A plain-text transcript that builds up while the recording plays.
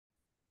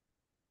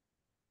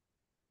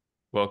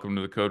Welcome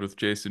to the Code with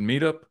Jason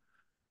meetup.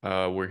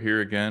 We're here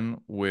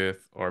again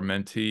with our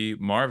mentee,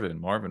 Marvin.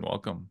 Marvin,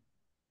 welcome.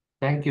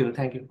 Thank you.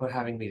 Thank you for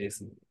having me,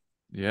 Jason.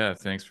 Yeah,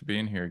 thanks for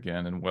being here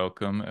again and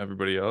welcome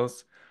everybody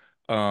else.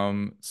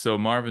 So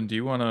Marvin, do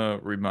you want to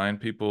remind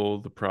people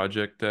the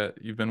project that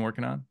you've been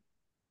working on?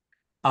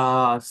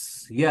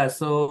 Yeah,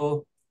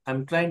 so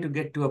I'm trying to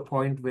get to a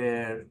point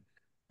where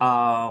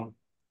um,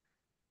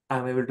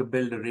 I'm able to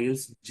build a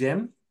Rails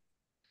gem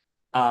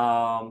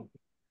um,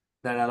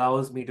 that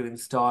allows me to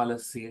install a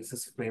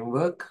CSS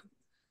framework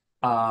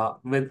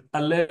with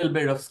a little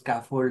bit of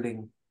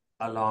scaffolding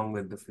along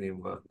with the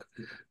framework.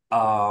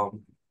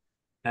 Um,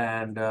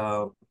 and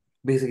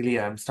Basically,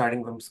 I'm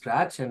starting from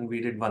scratch, and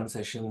we did one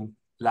session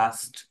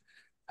last,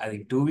 I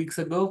think, 2 weeks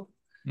ago.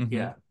 Mm-hmm.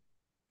 Yeah.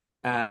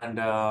 And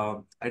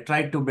I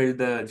tried to build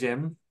the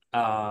gem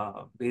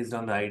based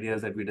on the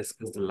ideas that we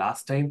discussed the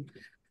last time.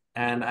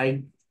 And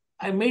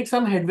I made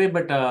some headway,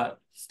 but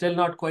still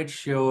not quite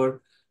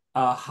sure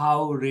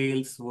how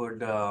Rails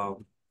would uh,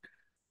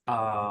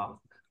 or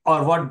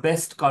what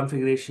best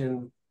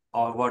configuration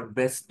or what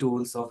best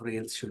tools of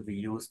Rails should be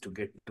used to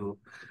get to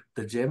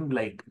the gem.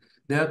 Like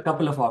there are a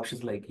couple of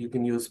options, like you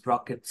can use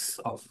Prockets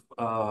of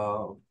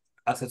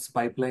assets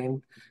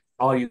pipeline,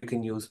 or you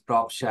can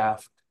prop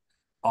PropShaft,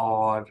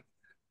 or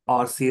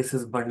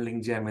CSS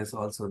bundling gem is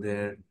also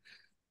there.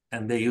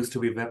 And there used to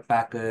be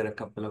Webpacker a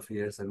couple of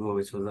years ago,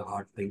 which was a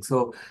hot thing.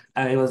 So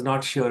I was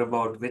not sure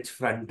about which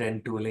front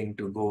end tooling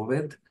to go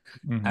with,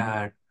 Mm-hmm.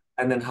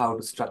 and then how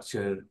to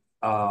structure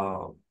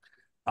my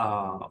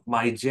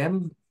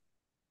gem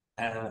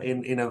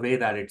in a way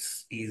that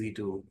it's easy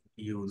to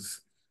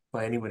use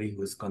for anybody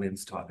who's going to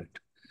install it.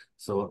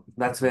 So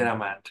that's where Okay.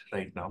 I'm at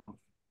right now.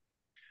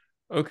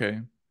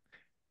 Okay.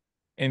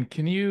 And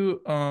can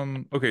you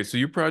okay, so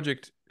your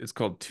project is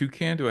called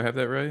Toucan, do I have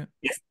that right?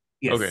 Yes.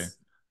 Okay. Yes.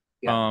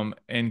 Yeah.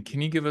 And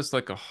can you give us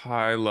like a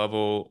high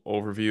level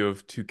overview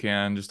of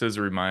Toucan just as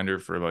a reminder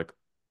for like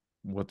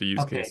what the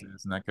use case Okay.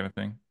 is and that kind of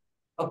thing?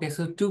 Okay,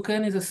 so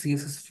Toucan is a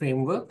CSS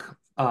framework,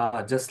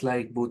 just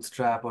like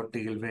Bootstrap or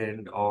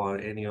Tailwind or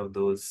any of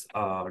those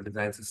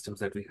design systems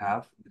that we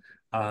have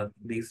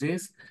these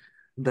days.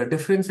 The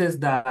difference is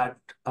that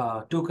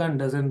Toucan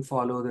doesn't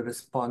follow the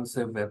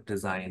responsive web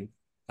design.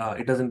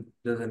 It doesn't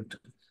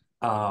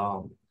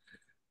um,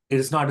 it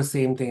is not the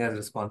same thing as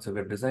responsive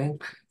web design.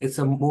 It's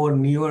a more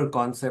newer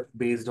concept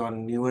based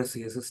on newer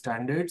CSS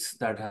standards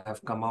that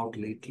have come out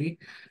lately,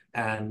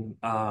 and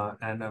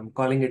I'm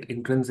calling it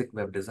intrinsic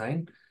web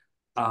design,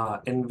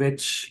 in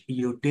which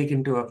you take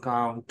into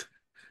account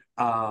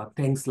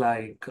things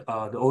like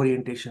the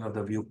orientation of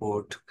the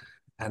viewport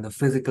and the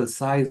physical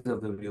size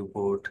of the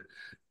viewport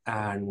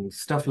and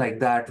stuff like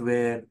that,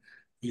 where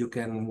you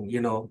can,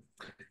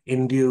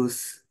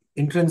 induce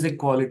intrinsic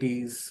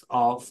qualities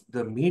of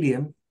the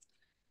medium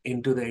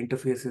into the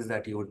interfaces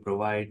that you would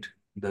provide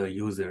the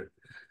user.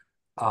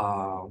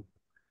 Uh,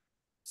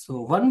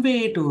 so one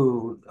way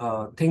to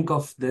think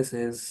of this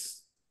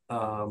is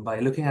by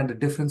looking at the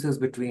differences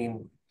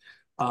between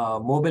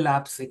mobile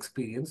apps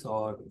experience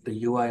or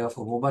the UI of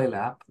a mobile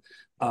app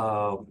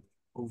uh,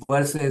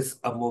 versus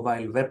a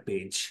mobile web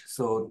page.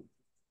 So,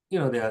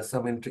 there are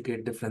some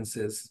intricate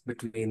differences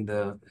between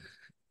the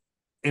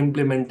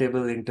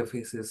implementable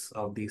interfaces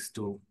of these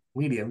two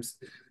mediums.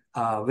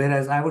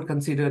 Whereas I would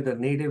consider the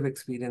native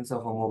experience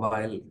of a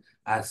mobile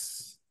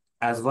as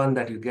one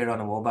that you get on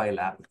a mobile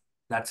app.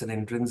 That's an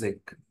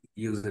intrinsic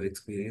user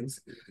experience.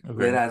 Okay.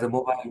 Whereas a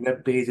mobile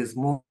web page is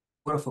more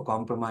of a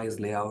compromised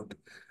layout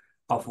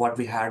of what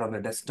we had on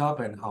a desktop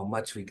and how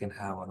much we can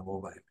have on a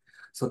mobile.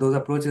 So those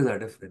approaches are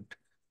different.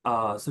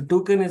 So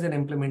Toucan is an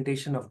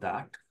implementation of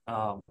that,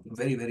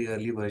 very, very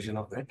early version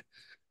of it.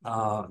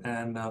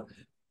 And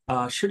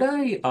Should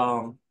I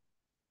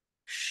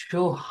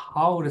show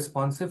how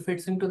responsive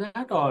fits into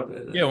that, or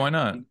Yeah, why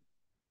not?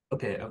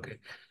 okay, okay.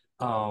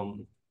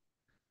 Um,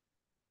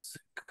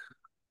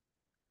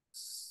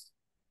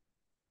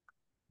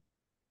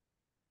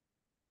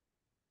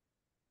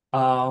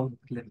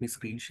 Let me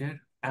screen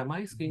share. Am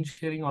I screen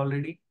sharing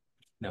already?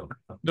 No,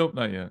 no, Nope,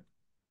 not yet.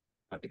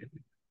 not yet.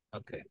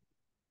 Okay.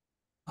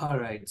 All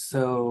right.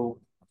 So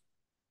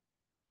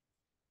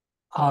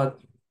uh,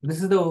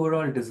 this is the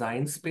overall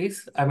design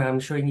space. I mean, I'm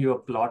showing you a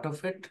plot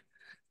of it,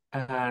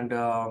 and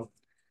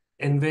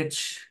in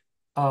which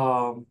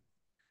um,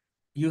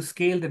 you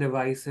scale the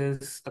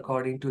devices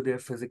according to their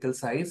physical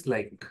size.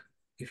 Like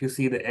if you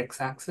see the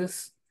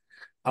x-axis,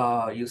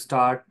 you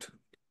start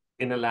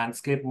in a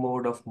landscape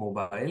mode of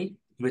mobile,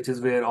 which is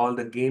where all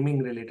the gaming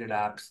related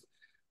apps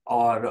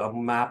or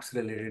maps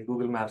related,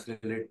 Google Maps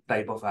related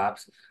type of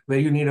apps, where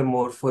you need a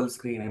more full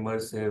screen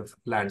immersive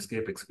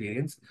landscape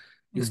experience.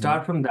 You Mm-hmm.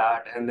 start from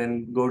that and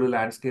then go to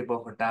landscape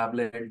of a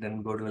tablet,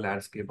 then go to a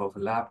landscape of a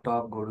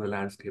laptop, go to a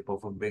landscape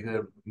of a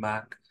bigger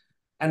Mac,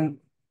 and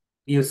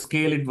you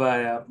scale it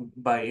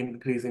by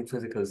increasing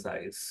physical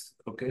size.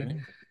 Okay. Okay.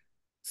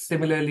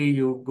 Similarly,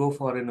 you go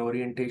for an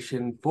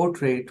orientation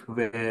portrait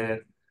where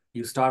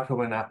you start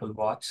from an Apple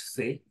Watch,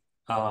 say,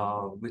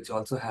 which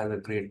also has a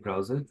great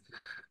browser.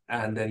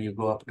 and then you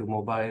go up to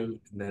mobile, and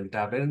then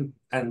tablet,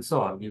 and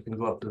so on. You can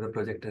go up to the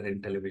projector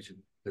and television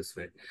this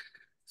way.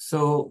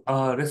 So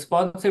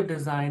responsive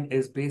design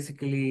is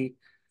basically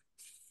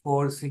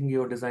forcing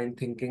your design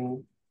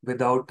thinking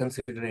without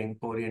considering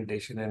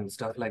orientation and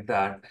stuff like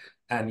that.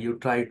 And you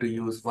try to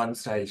use one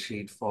style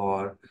sheet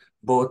for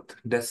both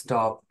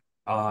desktop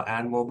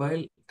and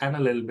mobile, and a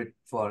little bit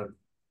for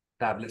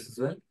tablets as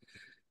well.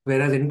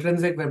 Whereas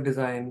intrinsic web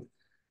design,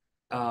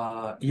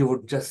 you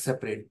would just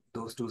separate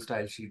those two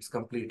style sheets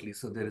completely.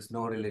 So there is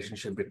no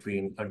relationship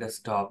between a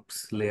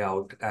desktop's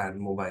layout and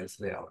mobile's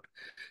layout.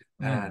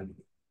 Mm,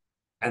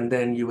 And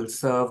then you will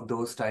serve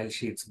those style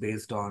sheets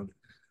based on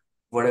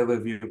whatever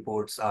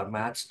viewports are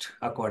matched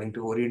according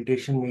to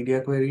orientation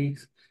media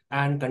queries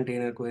and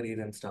container queries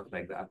and stuff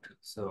like that.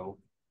 So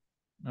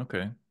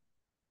okay.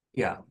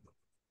 yeah,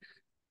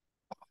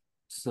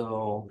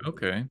 so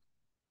Okay.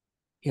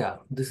 yeah,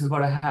 this is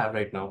what I have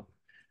right now.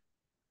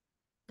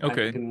 I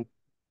Okay. can,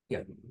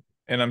 yeah.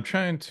 And I'm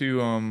trying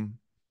to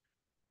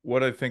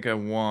what I think I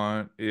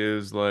want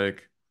is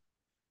like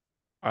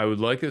I would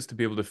like us to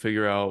be able to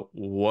figure out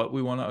what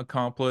we want to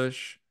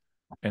accomplish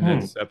and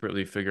then Hmm.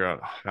 separately figure out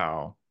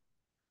how.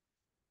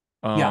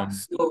 Yeah, Um,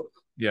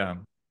 yeah,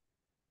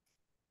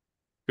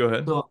 go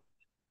ahead. so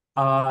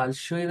I'll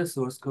show you the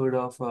source code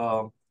of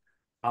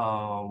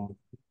um,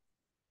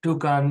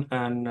 Toucan,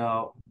 and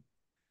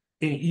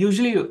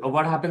usually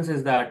what happens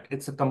is that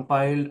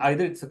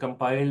either it's a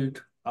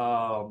compiled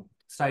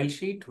style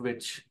sheet,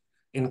 which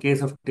in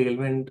case of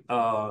Tailwind,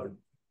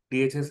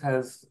 DHS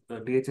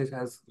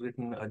has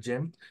written a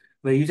gem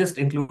where you just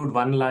include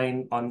one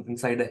line on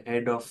inside the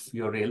head of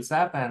your Rails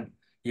app, and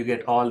you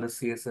get all the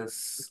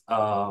CSS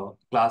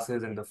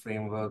classes and the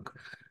framework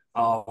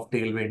of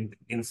Tailwind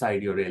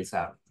inside your Rails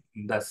app.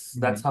 That's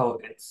Hmm. how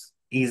it's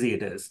easy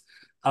it is.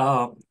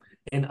 Uh,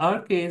 in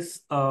our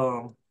case,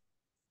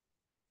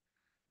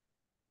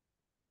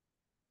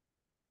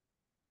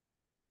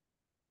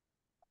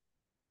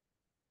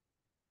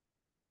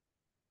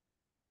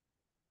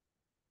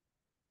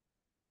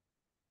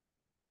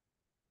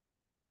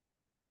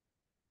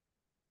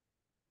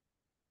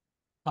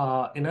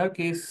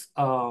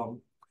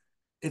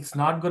 it's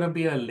not going to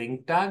be a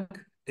link tag.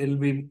 It'll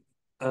be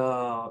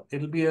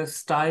a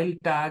style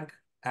tag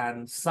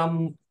and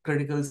some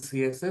critical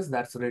CSS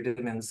that's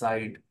written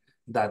inside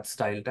that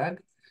style tag.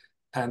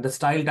 And the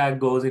style tag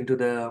goes into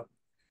the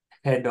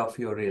head of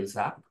your Rails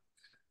app.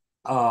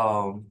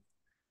 Um,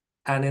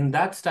 and in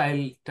that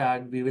style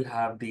tag, we will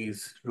have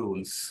these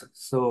rules.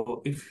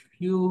 So if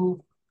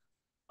you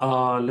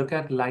look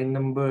at line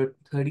number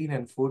 13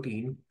 and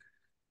 14,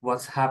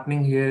 what's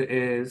happening here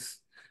is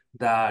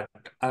that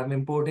I'm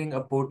importing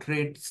a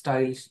portrait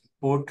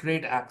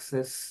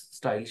access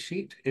style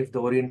sheet if the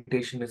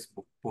orientation is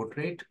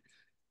portrait,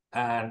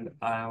 and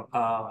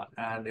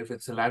if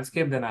it's a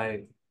landscape, then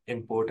I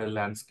import a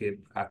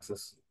landscape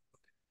access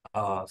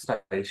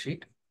style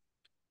sheet.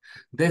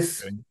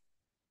 This Okay.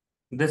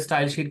 this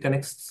style sheet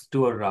connects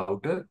to a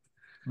router,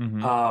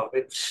 Hmm.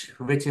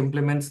 which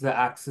implements the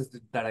access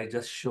that I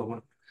just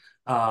shown,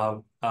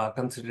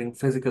 considering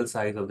physical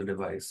size of the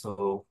device.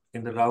 So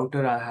in the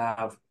router, I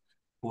have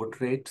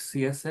portrait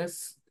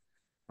CSS,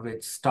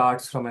 which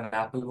starts from an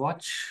Apple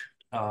Watch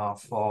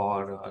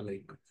for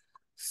like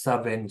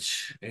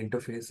sub-inch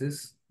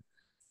interfaces,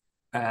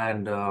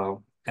 and uh,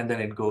 and then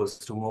it goes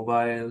to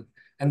mobile.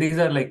 And these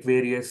are like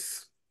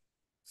various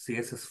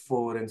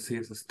CSS4 and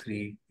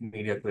CSS3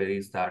 media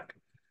queries that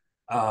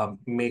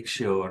make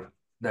sure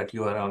that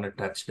you are on a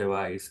touch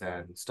device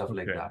and stuff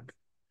like Okay. that.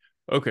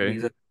 Okay.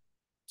 These are,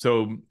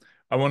 So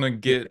I want to yeah,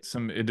 get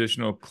some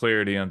additional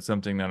clarity on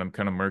something that I'm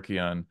kind of murky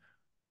on.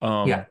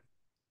 Um, yeah,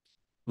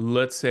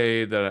 let's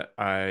say that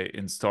I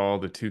install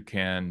the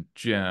Toucan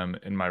gem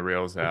in my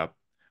Rails app.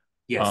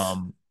 yes.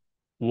 Um,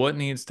 what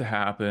needs to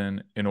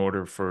happen in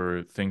order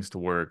for things to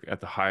work at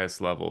the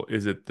highest level?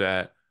 Is it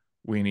that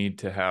we need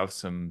to have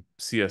some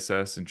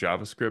CSS and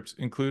JavaScript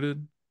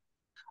included?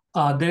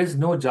 There is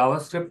no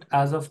JavaScript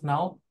as of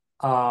now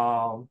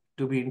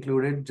to be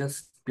included,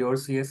 just pure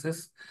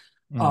CSS.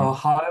 Hmm.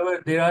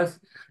 However, there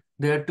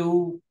are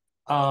two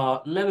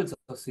levels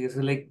of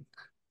CSS. Like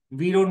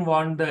we don't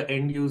want the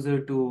end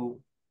user to,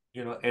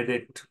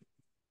 edit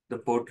the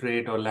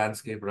portrait or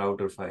landscape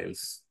router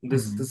files.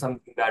 This is Hmm.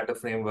 something that the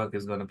framework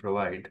is going to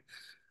provide,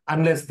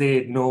 unless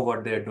they know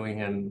what they're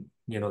doing and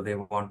they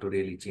want to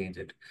really change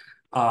it.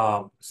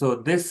 So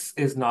this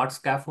is not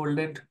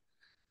scaffolded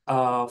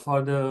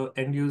for the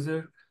end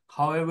user.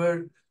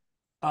 However,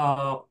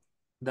 uh,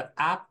 the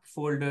app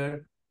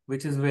folder,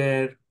 which is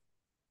where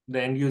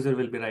the end user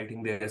will be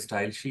writing their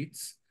style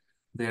sheets,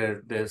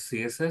 their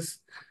CSS.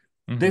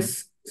 Hmm.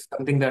 This is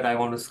something that I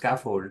want to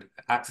scaffold.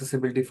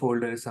 Accessibility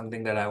folder is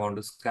something that I want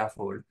to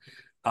scaffold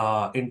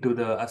into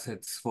the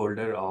assets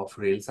folder of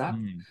Rails app.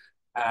 Hmm.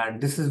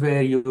 And this is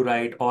where you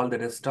write all the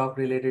desktop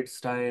related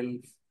style.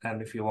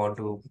 And if you want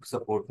to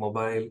support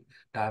mobile,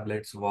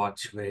 tablets,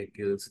 watch,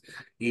 vehicles,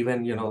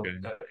 even,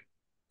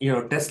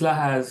 Okay. Tesla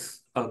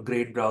has a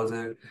great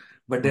browser,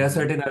 but there are Hmm.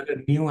 certain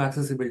other new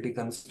accessibility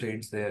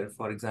constraints there.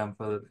 For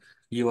example,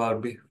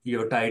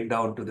 you're tied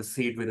down to the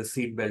seat with a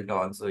seat belt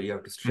on, so you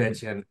have to Mhm.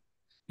 stretch, and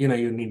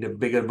you need a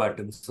bigger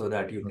button so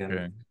that you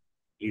can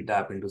Okay.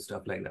 tap into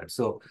stuff like that.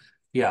 So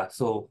yeah,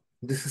 so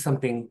this is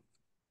something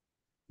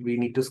we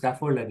need to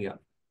scaffold, and yeah,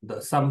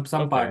 the some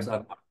Okay. parts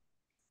are.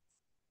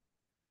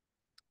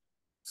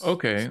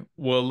 Okay.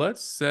 Well,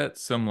 let's set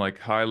some like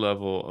high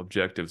level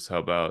objectives. How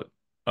about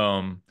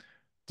um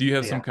do you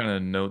have some Yeah. kind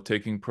of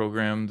note-taking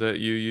program that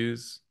you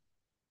use?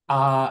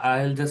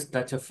 I'll just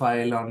touch the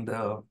file on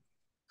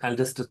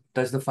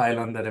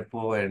the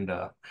repo and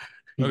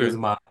use Okay.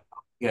 mark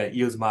yeah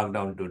use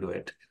Markdown to do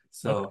it.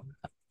 Okay. So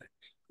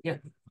yeah,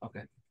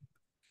 okay.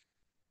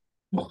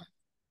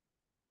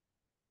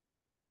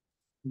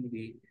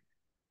 Maybe.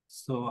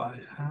 So I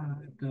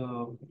had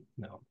no.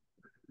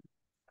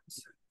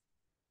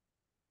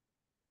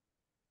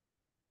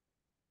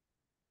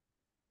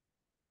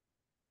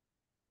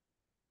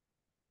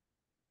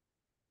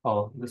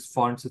 Oh, this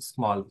font is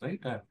small, right?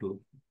 I have to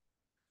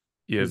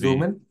Yeah,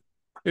 zoom in.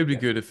 it'd be Yeah,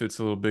 good if it's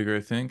a little bigger,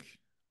 I think.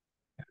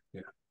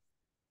 yeah,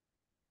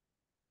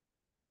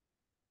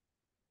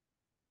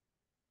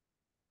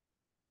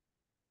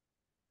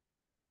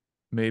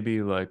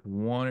 Maybe like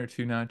one or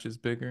two notches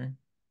bigger.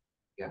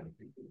 yeah.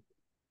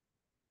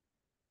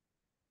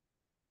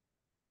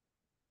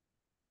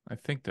 I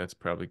think that's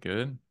probably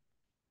good.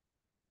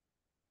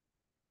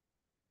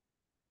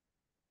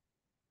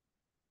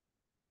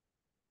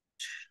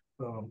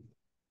 Um,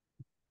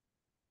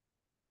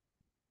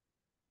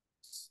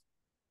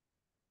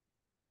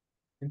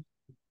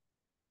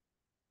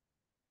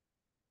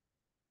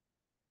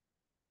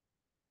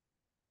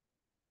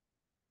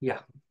 yeah.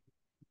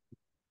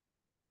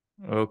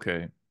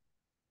 Okay.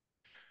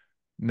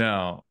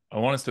 Now, I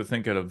want us to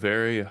think at a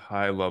very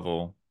high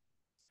level.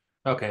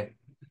 Okay.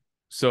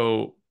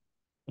 So,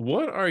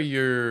 what are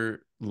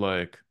your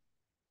like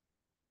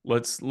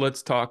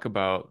let's talk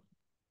about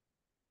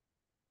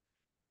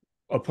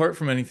apart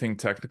from anything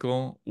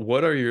technical,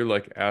 what are your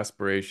like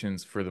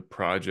aspirations for the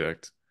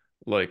project?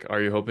 Like,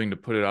 are you hoping to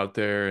put it out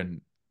there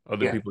and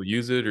other Yeah. people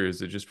use it, or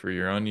is it just for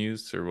your own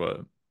use, or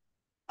what?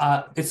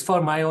 It's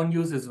for my own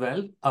use as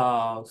well.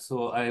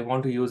 So I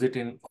want to use it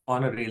in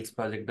on a Rails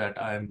project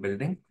that I am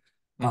building.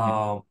 Hmm.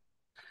 Um,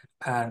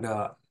 and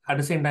at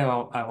the same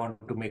time, I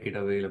want to make it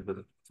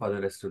available for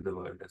the rest of the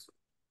world as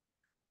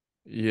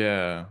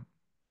Yeah.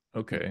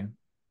 well. Okay.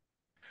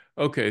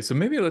 Okay, so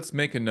maybe let's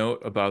make a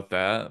note about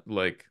that.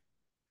 Like,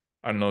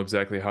 I don't know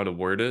exactly how to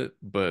word it,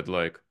 but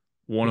like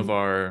one of Hmm.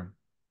 our,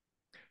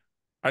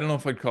 I don't know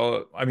if I'd call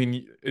it, I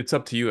mean, it's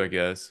up to you, I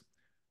guess.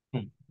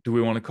 Hmm. Do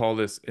we want to call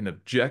this an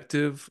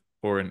objective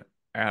or an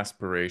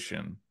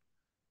aspiration?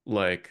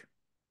 Like,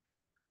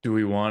 do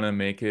we want to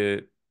make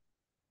it,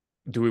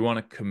 do we want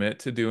to commit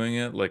to doing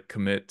it? Like,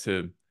 commit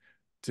to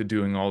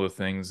doing all the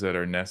things that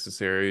are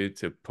necessary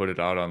to put it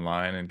out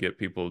online and get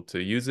people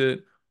to use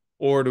it?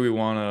 Or do we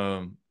want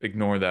to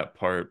ignore that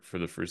part for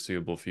the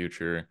foreseeable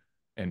future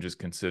and just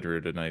consider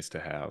it a nice to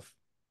have?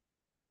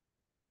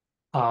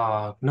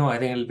 No, I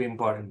think it'll be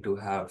important to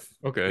have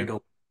Okay. it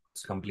open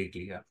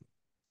completely. Yeah,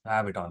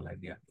 have it online.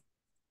 Yeah,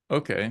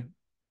 Okay.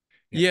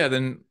 yeah, Yeah,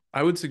 then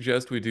I would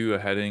suggest we do a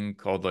heading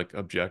called like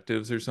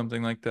objectives or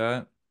something like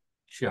that.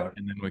 sure.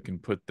 And then we can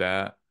put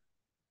that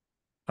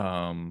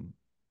um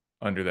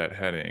under that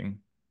heading.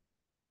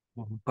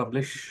 Mhm.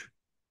 Publish,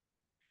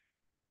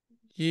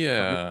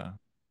 Yeah.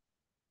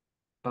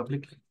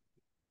 publicly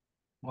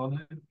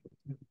online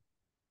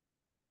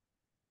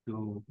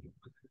to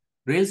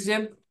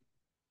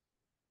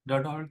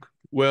railsgem.org,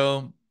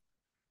 Well,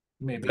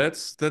 maybe.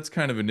 that's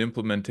kind of an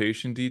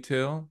implementation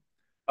detail.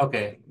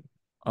 Okay.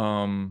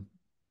 Um,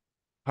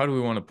 how do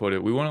we want to put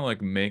it? We want to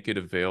like make it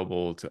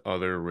available to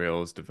other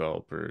Rails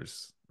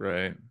developers,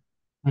 right?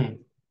 Hmm.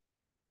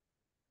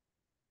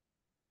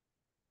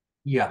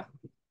 Yeah,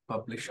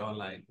 publish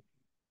online.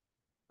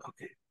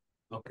 Okay.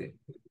 Okay.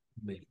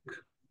 Make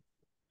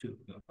to.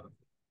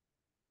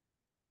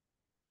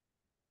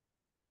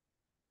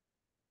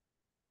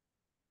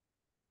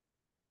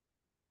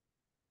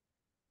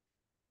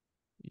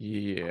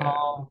 Yeah.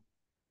 Uh,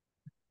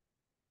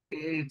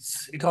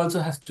 it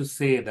also has to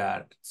say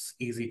that it's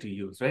easy to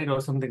use, right?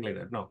 Or something like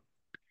that. No.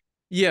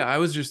 Yeah, I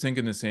was just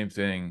thinking the same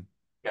thing.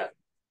 Yeah.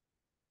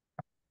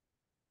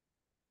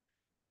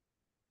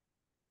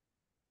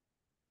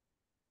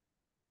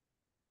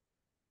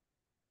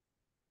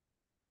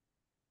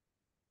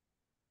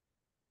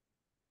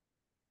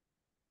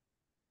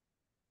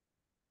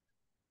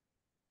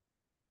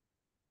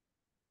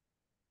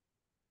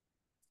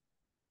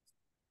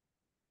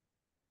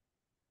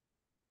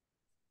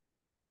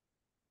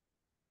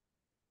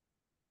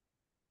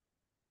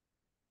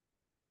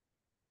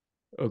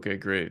 Okay,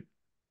 great.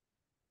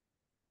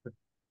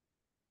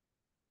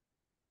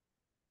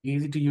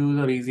 Easy to use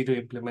or easy to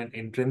implement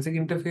intrinsic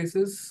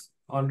interfaces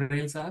on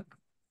Rails app.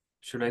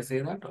 Should I say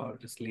that or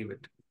just leave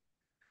it?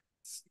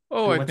 It's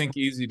Oh, too I much. think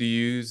easy to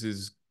use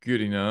is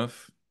good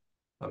enough.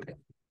 Okay.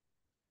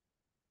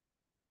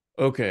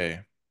 Okay.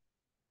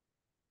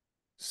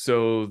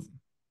 So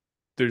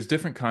there's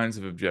different kinds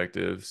of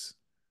objectives.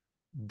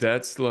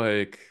 That's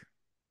like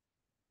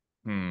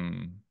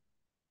Hmm.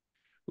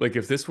 Like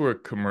if this were a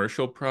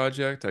commercial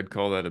project, I'd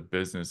call that a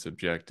business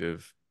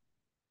objective,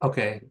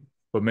 Okay.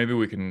 but maybe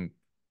we can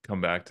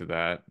come back to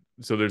that.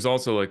 So there's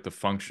also like the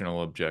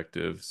functional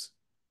objectives.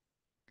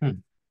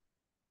 Hmm.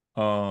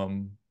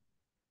 Um,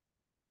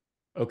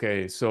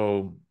 okay,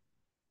 so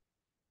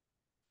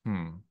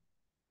hmm,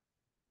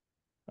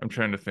 I'm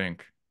trying to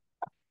think.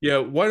 Yeah,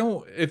 why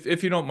don't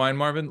if you don't mind,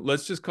 Marvin,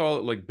 let's just call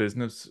it like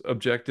business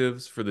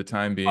objectives for the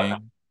time For now.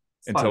 being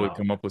For until we now.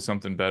 come up with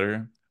something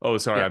better. Oh,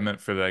 sorry, Yeah. I meant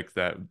for like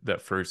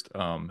that first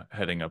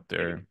heading up Heading.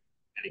 there.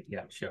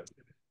 Yeah, sure.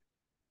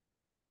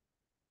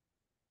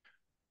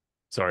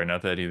 Sorry,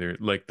 not that either.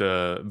 Like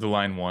the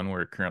line one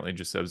where it currently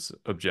just says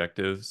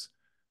objectives.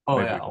 Oh,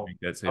 Maybe yeah. we can Oh, make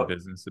that say okay.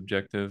 business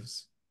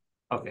objectives.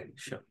 Okay,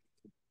 sure.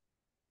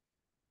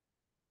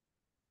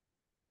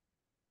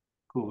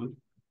 Cool.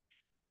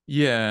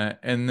 Yeah,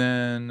 and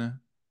then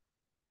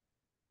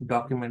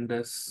Document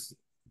this.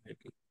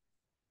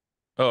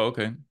 oh,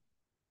 okay.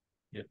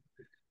 Yeah.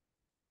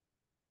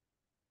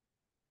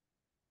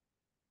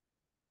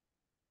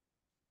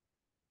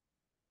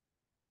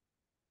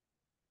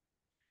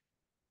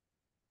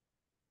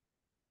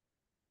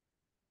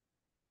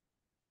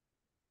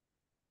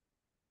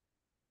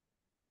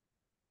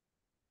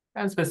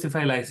 And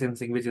specify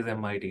licensing, which is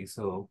MIT.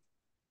 So,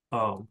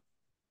 um,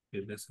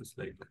 yeah, this is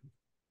like,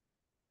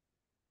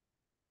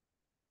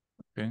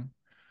 Okay.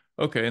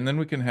 Okay, and then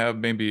we can have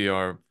maybe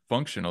our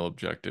functional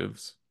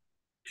objectives.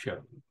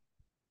 sure.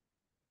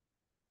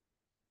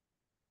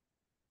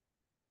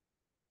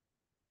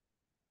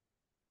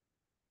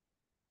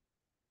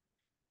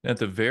 At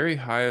the very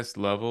highest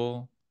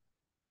level,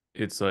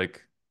 it's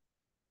like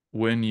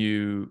when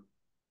you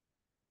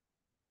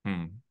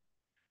hmm,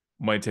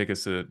 might take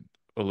us a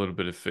little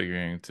bit of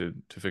figuring to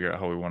figure out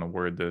how we want to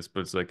word this,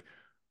 but it's like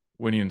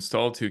when you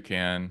install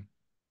Toucan,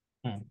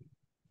 Hmm.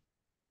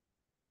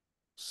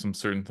 some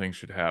certain things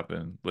should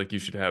happen. Like you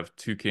should have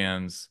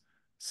Toucan's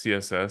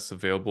CSS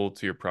available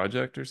to your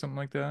project or something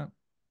like that.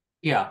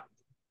 Yeah.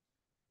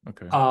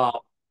 Okay. Uh,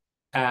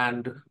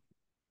 and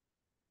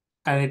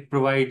it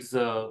provides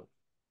an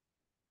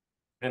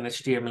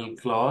HTML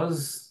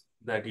clause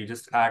that you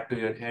just add to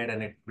your head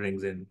and it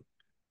brings in.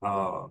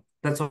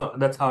 That's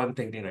how I'm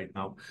thinking right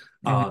now.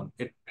 Mhm.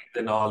 It brings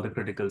in all the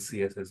critical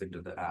CSS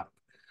into the app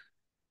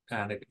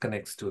and it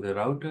connects to the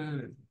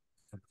router.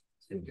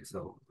 Okay,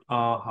 so,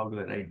 how do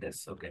I write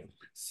this? Okay,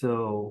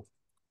 so,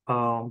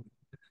 um,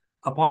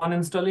 upon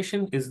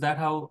installation, is that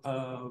how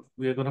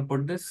we are gonna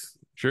put this?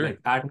 Sure. Like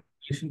add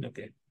installation?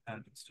 Okay,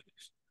 add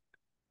installation.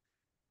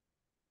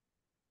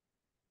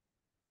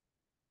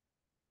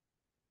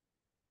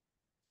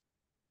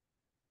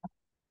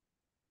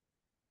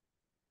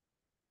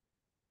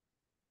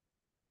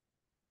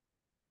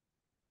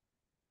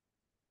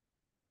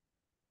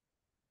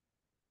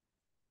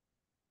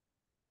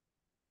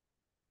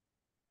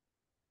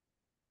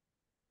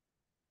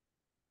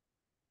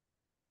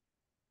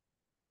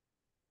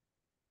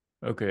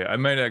 Okay. I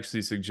might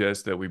actually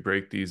suggest that we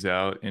break these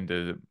out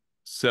into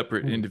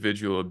separate Hmm.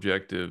 individual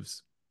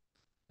objectives.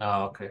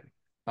 Okay,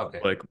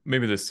 okay, Like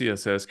maybe the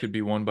CSS could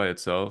be one by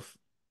itself.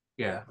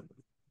 yeah.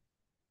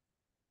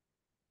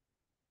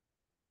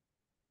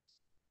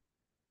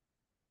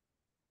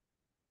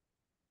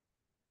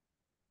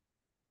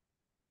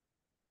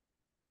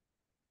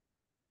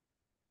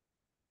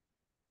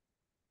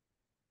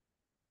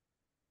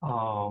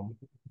 Um,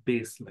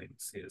 Baseline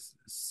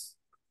CSS.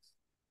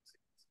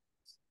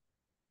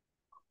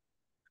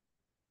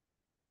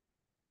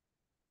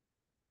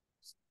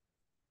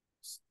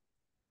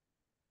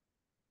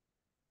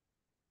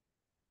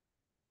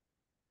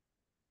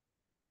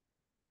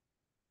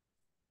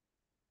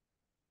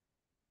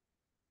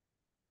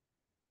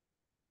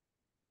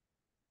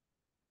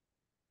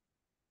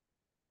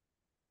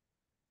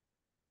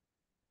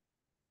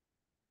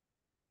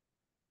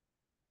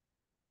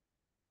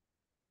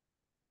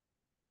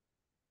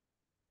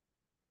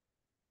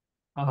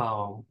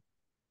 Um,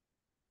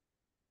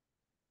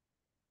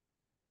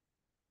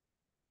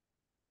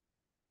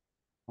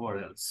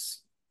 what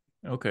else?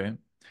 Okay.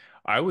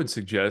 I would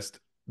suggest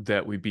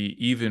that we be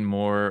even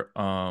more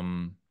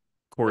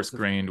coarse Specific.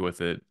 grained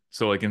with it.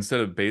 So like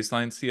instead of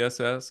baseline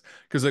CSS,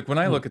 because like when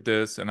I Hmm. look at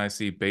this and I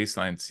see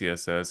baseline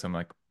CSS, I'm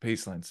like,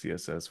 baseline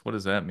CSS, what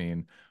does that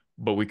mean?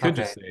 But we could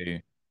just Okay,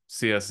 say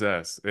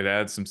CSS. It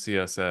adds some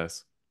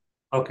CSS.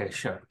 okay,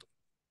 sure,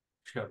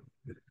 sure.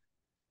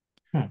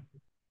 Hmm.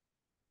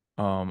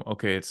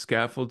 Okay, it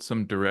scaffolds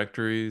some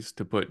directories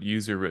to put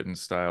user written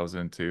styles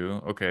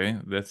into. Okay,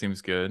 that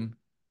seems good.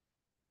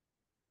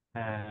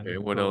 Okay,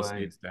 And what else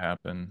needs to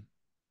happen?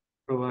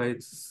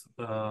 provides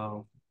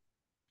HTML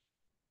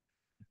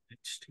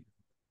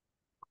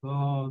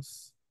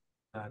clause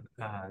that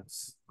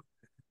adds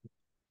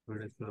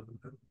critical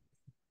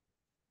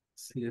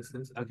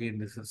CSS. Again,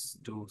 this is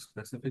too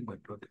specific, but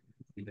okay,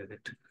 we did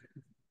it.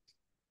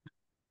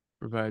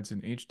 Provides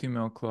an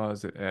HTML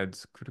clause that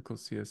adds critical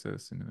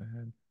CSS into the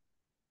head.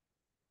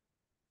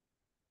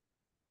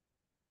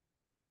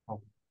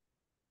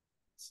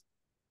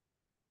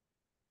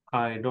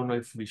 I don't know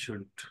if we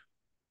should.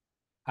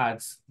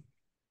 adds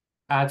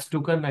adds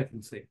token, I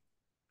can say.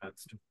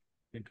 Adds to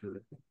into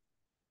the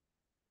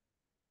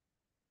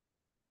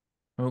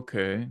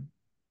Okay.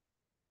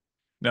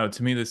 Now,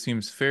 to me, this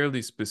seems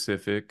fairly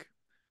specific.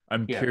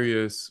 I'm yeah.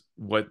 curious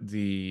what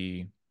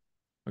the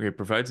okay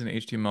provides an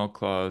HTML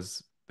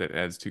clause that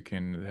adds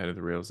toucan to the head of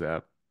the Rails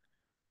app.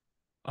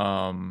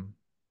 Um,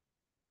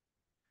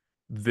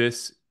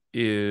 this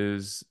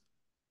is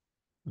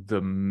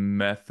the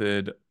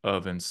method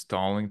of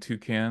installing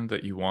toucan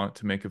that you want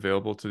to make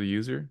available to the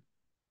user.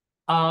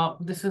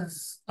 This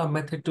is a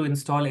method to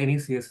install any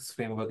CSS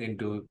framework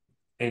into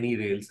any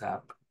Rails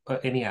app,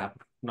 any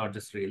app, not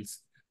just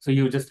Rails. So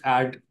you just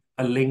add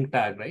a link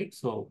tag, right?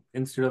 So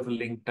instead of a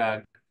link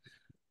tag,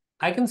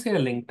 I can say a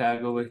link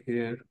tag over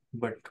here,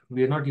 but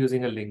we're not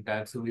using a link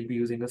tag. So we'll be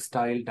using a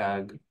style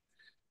tag,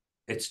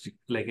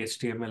 like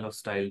HTML or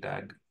style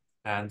tag,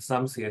 and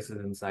some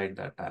CSS inside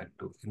that tag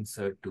to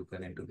insert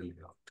token into the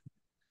layout.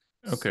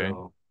 Okay.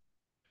 So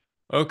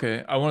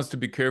Okay. I want us to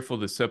be careful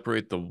to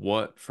separate the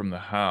what from the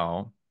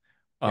how.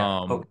 yeah,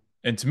 okay,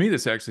 And to me,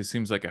 this actually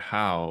seems like a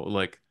how.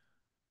 Like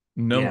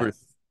number yeah,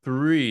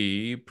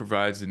 three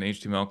provides an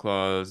HTML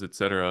clause,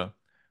 etc.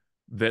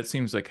 That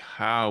seems like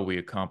how we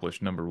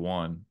accomplish number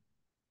one.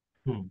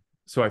 hmm.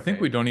 So I think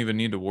we Okay, don't even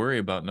need to worry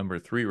about number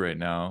three right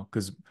now,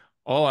 because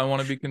all I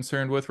want to be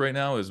concerned with right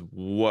now is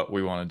what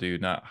we want to do,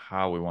 not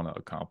how we want to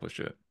accomplish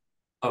it.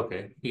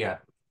 okay, yeah.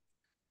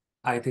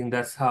 I think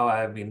that's how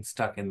I've been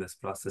stuck in this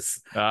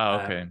process.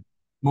 Ah, Uh, okay.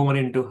 More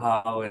into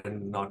how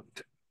and not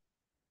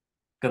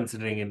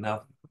considering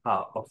enough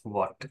how of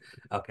what.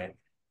 Okay,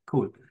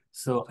 cool.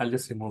 So I'll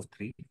just remove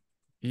three.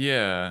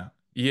 Yeah.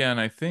 Yeah, and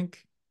I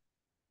think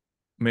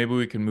maybe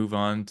we can move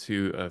on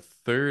to a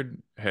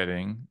third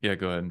heading. Yeah,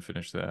 go ahead and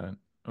finish that.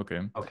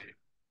 Okay. Okay.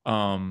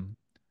 Um,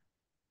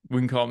 we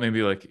can call it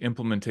maybe like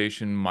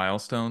implementation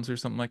milestones or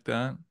something like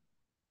that.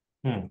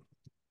 Hmm.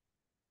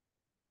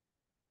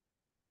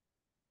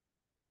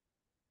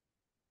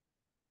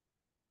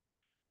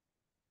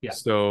 Yeah,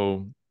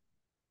 So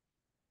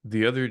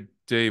the other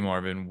day,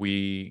 Marvin,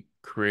 we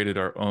created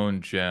our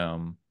own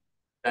gem,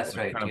 that's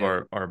like right. kind of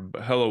Yeah. our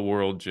Hello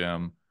World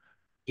gem.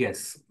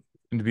 Yes.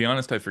 And to be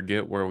honest, I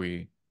forget where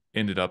we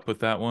ended up with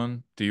that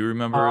one. Do you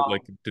remember? Uh,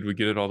 Like, did we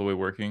get it all the way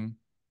working?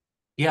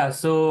 yeah.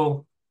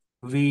 So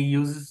we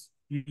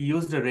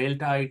used a rail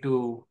tie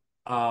to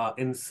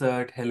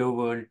insert "Hello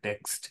World"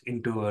 text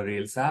into a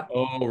Rails app.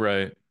 Oh,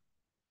 right.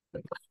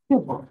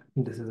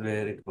 This is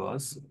where it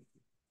was.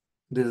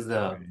 This is the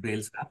Okay.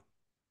 Rails app,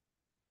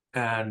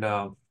 and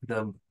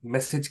the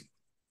message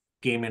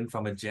came in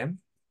from a gem.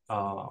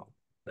 Uh,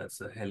 that's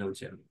a hello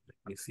gem. Let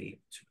me see.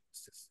 Which one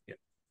is this? Yeah,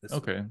 this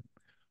one. Okay.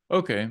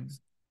 Okay.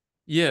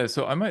 Yeah,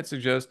 so I might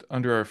suggest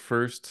under our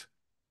first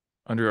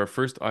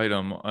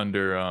item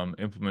under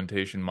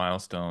implementation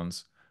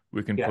milestones,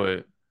 we can Yeah.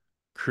 put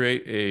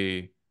create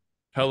a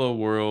Hello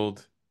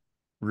World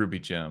Ruby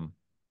gem.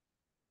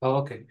 Oh,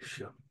 okay,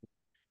 sure.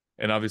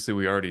 And obviously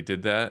we already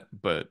did that,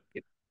 but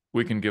Yeah.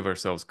 we can give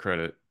ourselves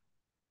credit.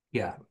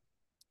 Yeah.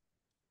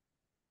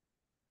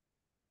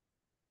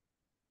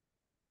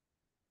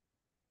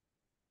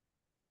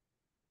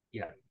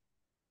 Yeah.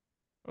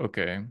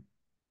 Okay.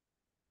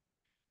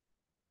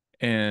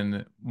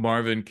 And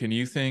Marvin, can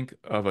you think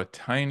of a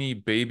tiny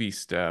baby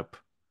step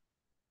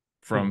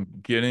Hmm.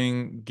 from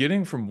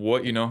getting from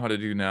what you know how to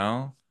do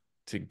now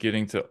to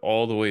getting to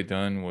all the way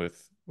done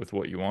with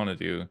what you want to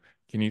do?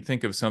 Can you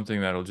think of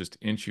something that'll just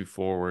inch you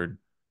forward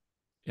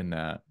in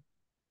that?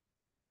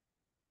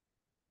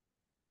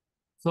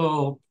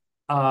 So,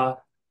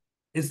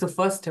 it's the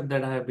first step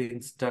that I have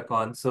been stuck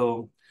on.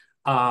 So,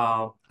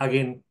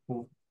 again,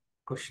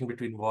 question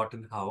between what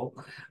and how.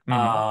 Hmm.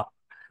 Uh,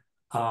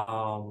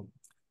 um,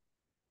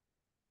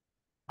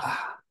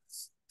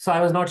 so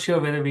I was not sure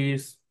whether we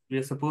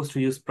are supposed to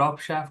use prop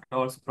shaft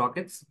or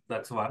sprockets.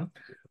 That's one.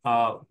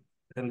 Uh,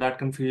 and that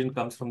confusion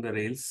comes from the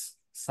Rails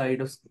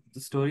side of the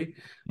story.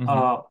 Hmm.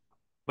 Uh,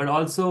 but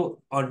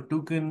also on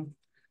Toucan,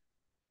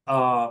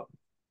 uh,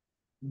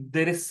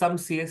 there is some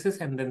CSS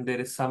and then there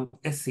is some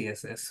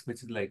SCSS,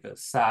 which is like a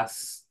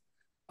SAS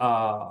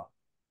uh,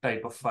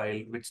 type of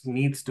file, which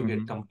needs to get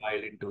Hmm.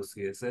 compiled into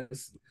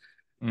CSS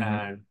Hmm.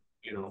 and,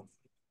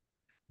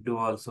 do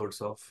all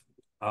sorts of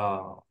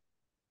uh,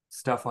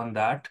 stuff on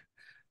that.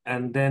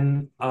 And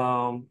then,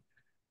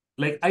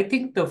 like, I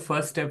think the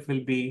first step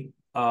will be,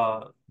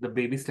 the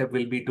baby step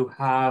will be to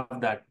have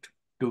that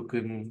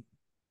token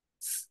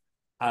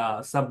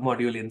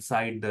submodule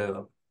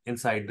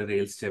inside the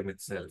Rails gem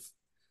itself.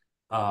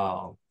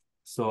 Uh,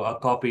 so a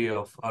copy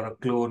of or a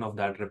clone of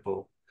that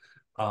repo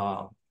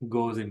uh,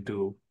 goes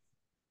into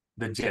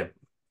the gem,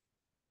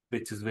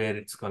 which is where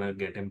it's gonna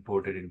get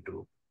imported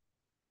into,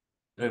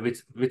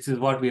 which is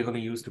what we're gonna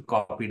use to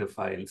copy the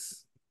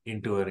files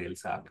into a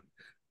Rails app.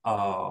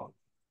 Uh,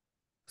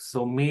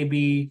 so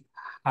maybe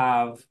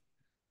have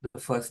the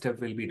first step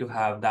will be to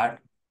have that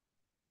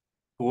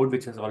code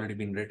which has already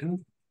been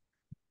written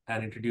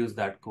and introduce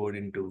that code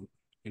into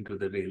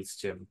the Rails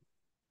gem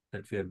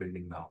that we are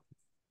building now.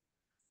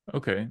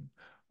 Okay.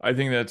 I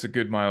think that's a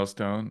good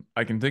milestone.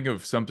 I can think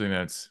of something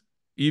that's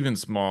even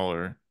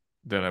smaller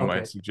that I might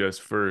Okay.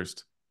 suggest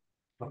first.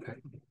 Okay.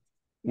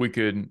 We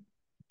could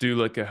do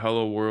like a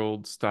Hello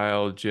World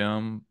style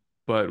gem,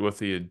 but with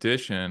the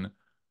addition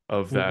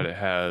of that Mhm. it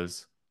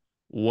has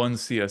one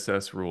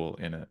CSS rule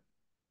in it.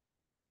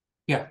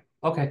 Yeah.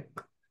 Okay.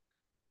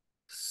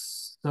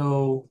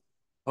 So,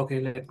 okay,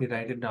 let me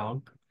write it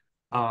down.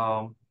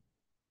 Um,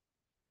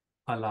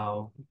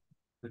 Allow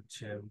the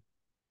gem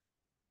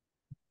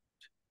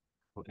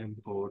to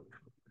import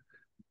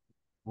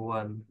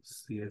one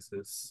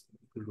CSS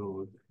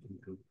role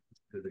into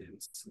the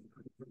Rails.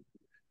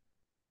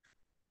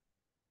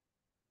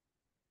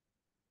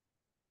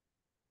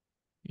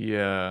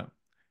 Yeah.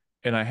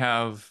 And I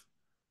have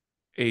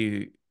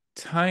a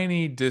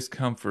tiny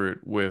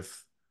discomfort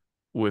with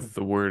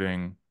the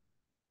wording.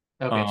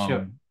 Okay, sure.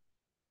 Um,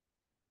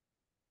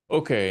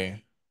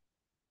 okay.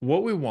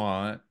 What we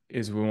want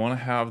is we want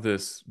to have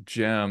this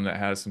gem that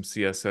has some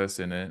CSS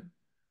in it,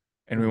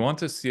 and we Mhm. want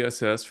the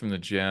CSS from the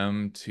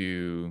gem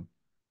to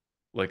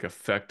like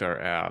affect our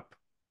app.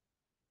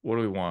 What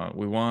do we want?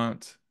 We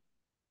want,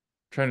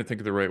 trying to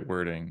think of the right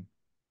wording.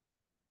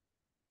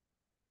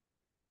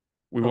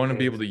 We want to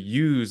be Okay. able to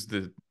use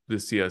the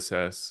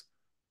CSS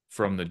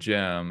from the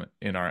gem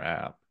in our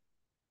app.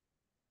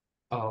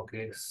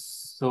 Okay.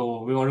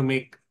 So we want to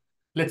make,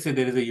 let's say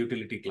there is a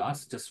utility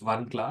class, just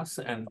one class,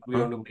 and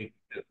Huh?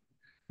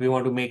 we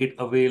want to make it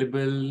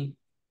available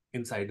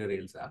inside the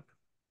Rails app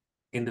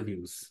in the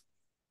views.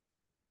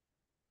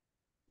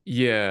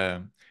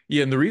 Yeah.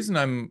 Yeah, and the reason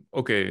I'm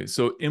okay,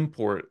 so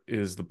import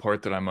is the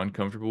part that I'm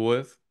uncomfortable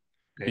with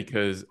Okay.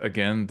 because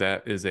again,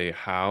 that is a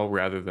how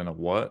rather than a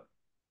what.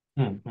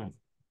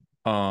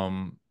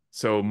 Hmm.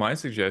 So my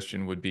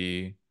suggestion would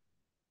be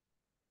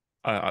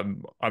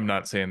I'm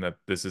not saying that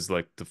this is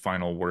like the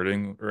final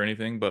wording or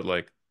anything, but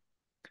like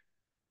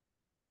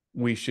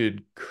we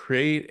should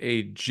create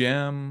a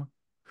gem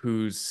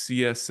whose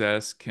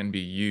CSS can be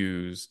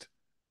used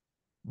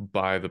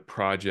by the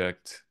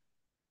project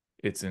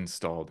it's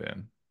installed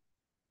in.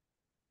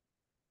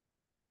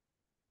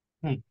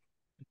 Hmm.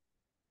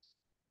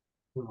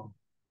 Hmm.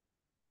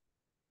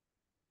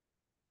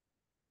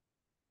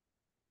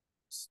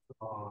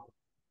 So,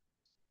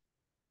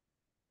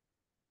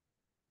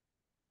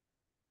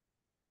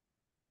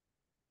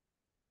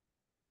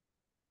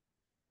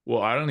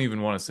 Well, I don't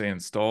even want to say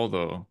install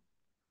though,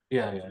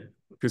 yeah, yeah.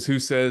 because who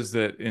says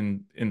that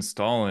in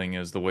installing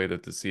is the way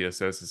that the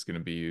CSS is going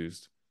to be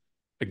used?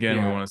 Again,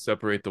 we Yeah. want to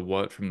separate the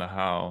what from the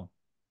how.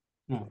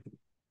 Hmm.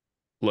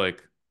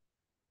 Like,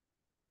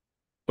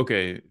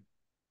 okay,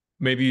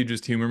 maybe you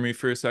just humor me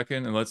for a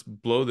second and let's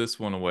blow this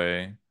one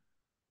away.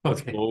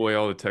 Let's Okay. blow away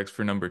all the text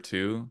for number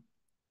two.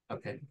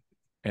 Okay.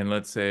 And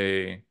let's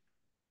say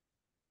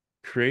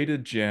create a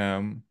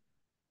gem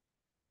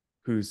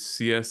whose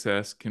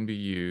CSS can be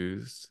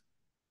used.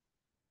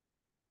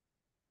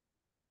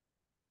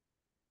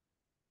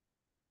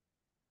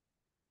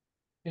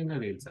 In the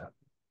Rails app.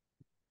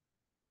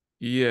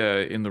 Yeah,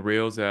 in the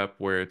Rails app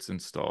where it's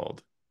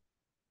installed.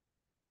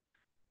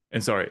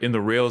 And sorry, in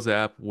the Rails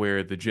app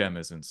where the gem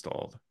is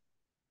installed.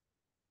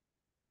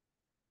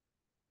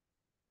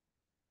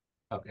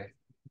 Okay.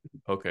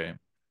 Okay.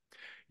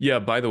 Yeah,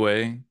 by the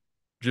way,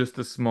 just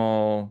a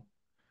small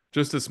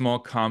just a small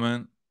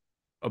comment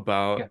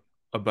Yeah.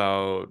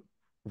 about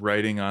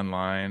writing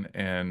online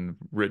and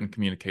written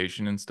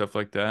communication and stuff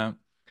like that.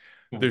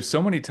 Hmm. There's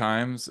so many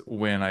times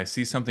when I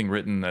see something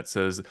written that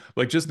says,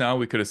 like just now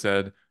we could have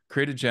said,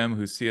 create a gem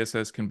whose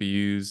CSS can be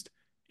used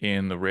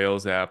in the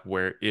Rails app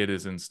where it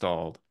is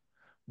installed.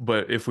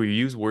 But if we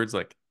use words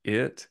like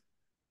it,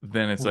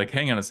 then it's Hmm. like,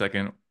 hang on a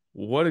second,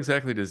 what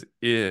exactly does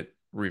it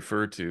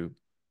refer to?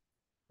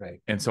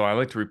 Right. And so I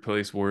like to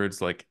replace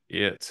words like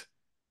it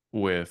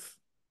with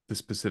the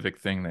specific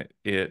thing that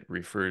it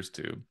refers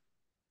to.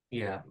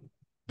 Yeah.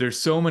 There's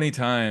so many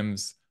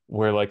times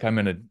where like I'm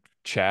in a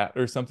chat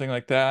or something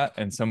like that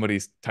and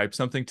somebody's typed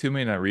something to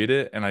me and I read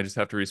it and I just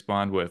have to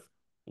respond with,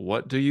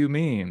 "What do you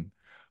mean?"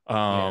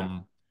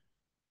 Yeah.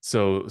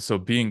 So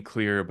being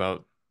clear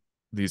about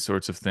these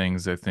sorts of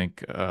things I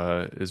think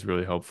is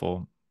really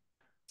helpful.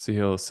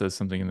 Sahil says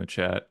something in the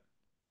chat.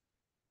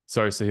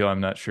 Sorry, Sahil,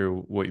 I'm not sure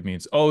what you mean.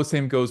 Oh,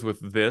 same goes with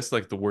this,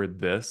 like the word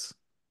this.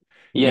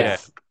 Yeah.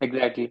 Yes,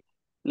 exactly.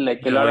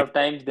 Like a Yeah, lot like of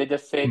times they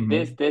just say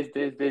this, mhm. this,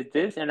 this, this,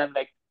 this, and I'm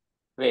like,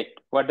 wait,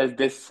 what does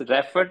this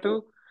refer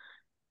to?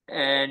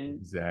 And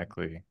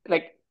Exactly.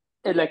 like,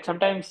 like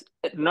sometimes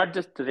not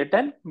just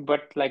written,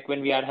 but like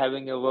when we are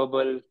having a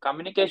verbal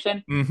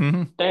communication,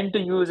 Hmm. tend to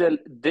use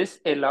this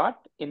a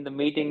lot in the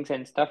meetings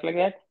and stuff like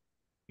that.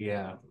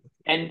 Yeah.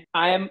 And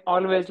I am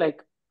always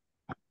like,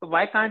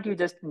 why can't you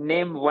just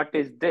name what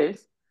is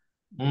this?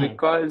 Hmm.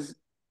 Because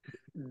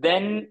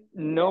then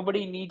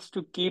nobody needs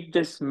to keep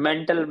this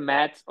mental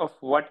maths of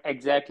what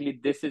exactly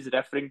this is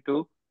referring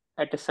to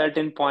at a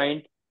certain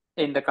point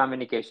in the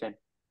communication.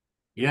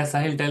 Yes,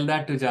 I'll tell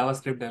that to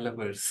JavaScript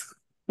developers.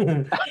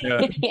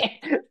 Yeah.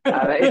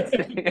 All right.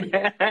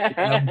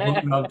 Book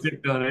an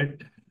object on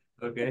it.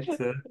 Okay,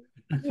 so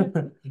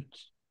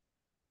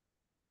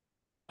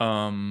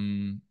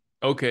Um,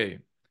 okay.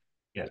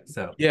 Yeah.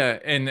 So Yeah,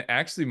 and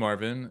actually,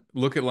 Marvin,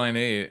 look at line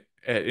 8.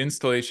 At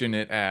installation,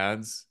 it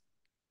adds.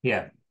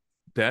 yeah.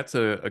 That's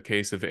a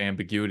case of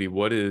ambiguity.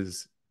 What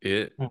is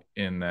it Hmm.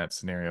 in that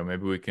scenario?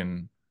 Maybe we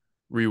can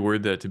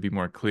reword that to be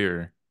more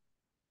clear.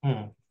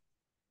 Hmm.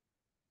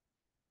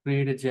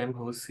 Create a gem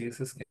whose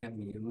CSS can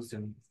be used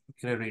in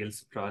a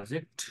Rails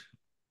project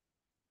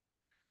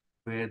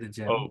where the Oh,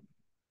 gem.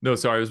 no,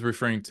 sorry, I was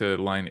referring to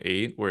line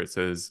 8 where it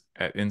says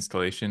at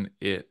installation,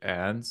 it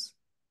adds.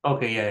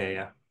 Okay. Yeah. Yeah.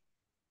 Yeah.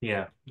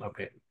 Yeah.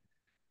 Okay.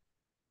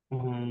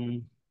 Hmm.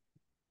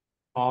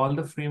 All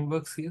the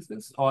framework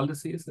CSS, all the No,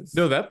 CSS.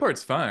 that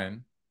part's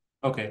fine.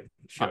 Okay.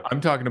 Sure.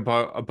 I'm talking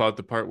about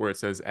the part where it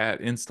says at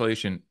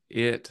installation,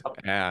 it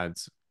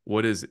adds.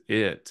 What is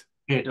it?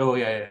 Great. Oh,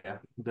 yeah, yeah, yeah.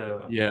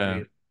 The Yeah.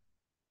 rate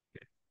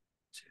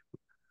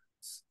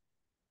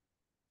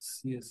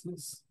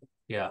CSS.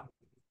 Yeah.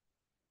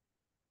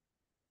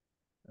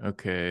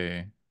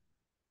 Okay.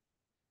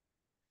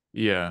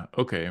 Yeah.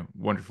 Okay.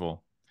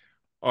 Wonderful.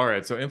 All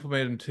right. So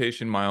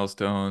implementation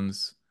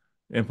milestones.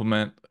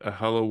 Implement a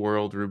Hello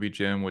World Ruby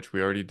gem, which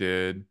we already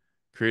did.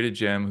 Create a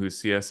gem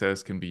whose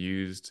CSS can be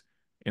used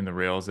in the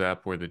Rails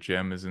app where the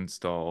gem is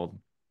installed.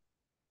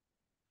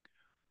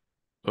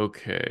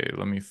 Okay.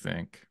 Let me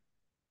think.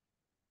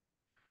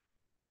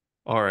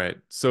 All right.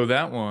 So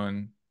that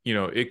one,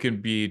 it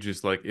can be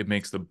just like it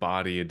makes the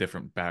body a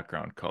different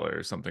background color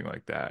or something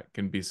like that. It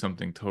can be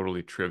something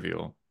totally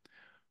trivial.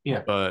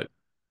 Yeah. But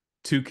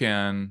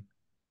Toucan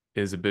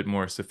is a bit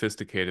more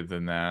sophisticated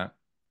than that.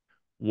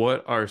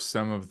 What are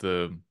some of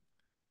the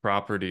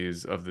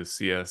properties of the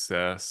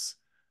CSS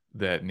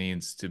that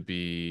needs to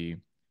be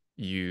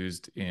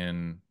used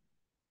in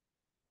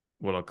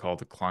what I'll call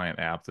the client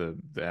app, the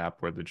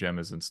app where the gem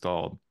is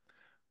installed?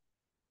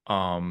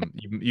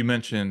 You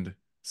mentioned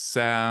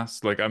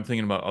SAS, like I'm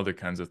thinking about other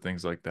kinds of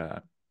things like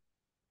that.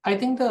 I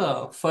think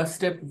the first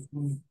step,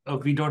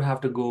 we don't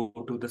have to go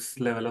to this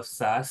level of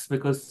SaaS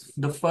because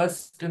the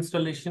first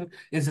installation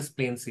is just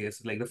plain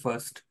CSS, like the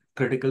first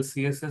critical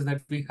CSS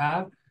that we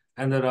have,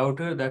 and the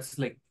router, that's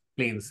like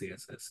plain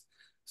CSS.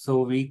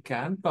 So we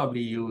can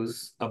probably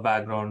use a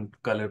background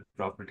color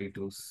property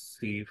to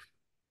see if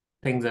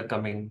things are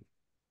coming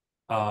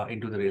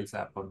into the Rails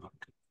app or not.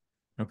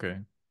 Okay.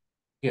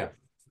 Yeah.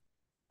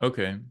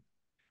 Okay.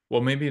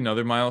 Well, maybe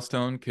another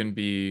milestone can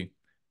be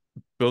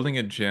building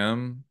a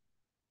gem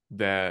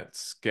that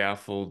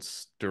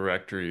scaffolds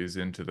directories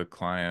into the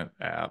client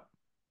app.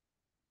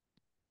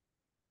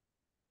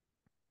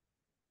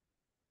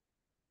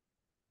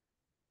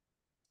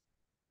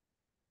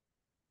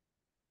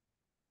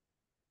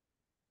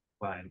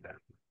 Fine then.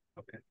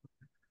 Okay.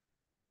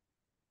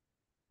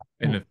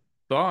 And Hmm. a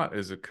thought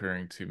is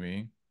occurring to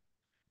me.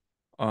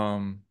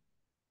 Um,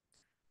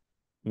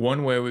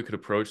 One way we could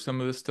approach some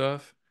of this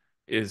stuff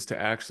is to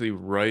actually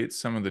write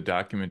some of the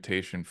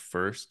documentation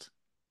first,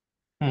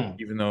 Hmm.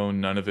 even though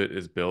none of it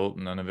is built,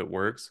 none of it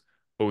works.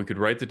 But we could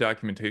write the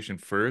documentation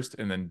first,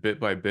 and then bit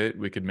by bit,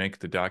 we could make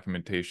the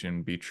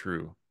documentation be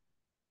true.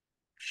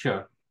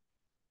 Sure.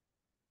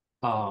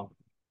 Uh,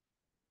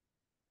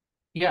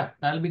 yeah,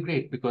 that'll be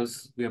great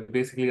because we are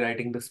basically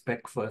writing the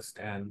spec first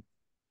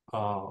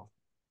uh,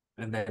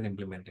 and then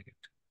implementing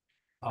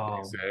it.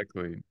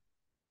 Exactly.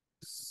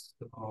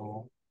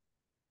 So,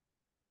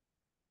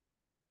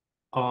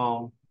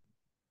 um,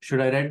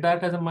 should I write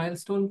that as a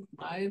milestone?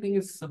 I think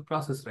it's a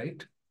process,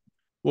 right?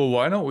 Well,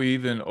 why don't we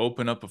even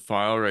open up a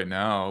file right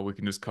now? We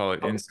can just call it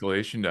Okay.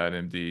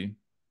 installation.md.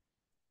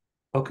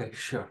 Okay,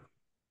 sure.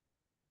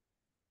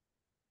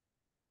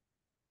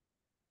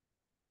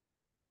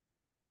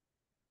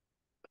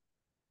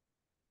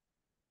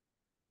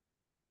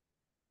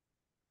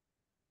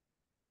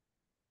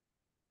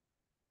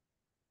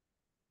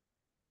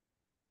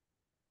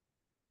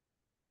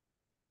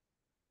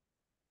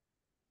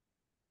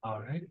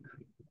 All right.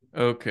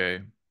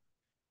 Okay.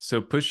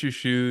 So put your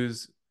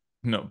shoes,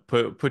 no,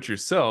 put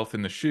yourself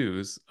in the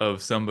shoes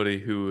of somebody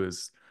who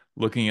is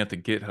looking at the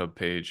GitHub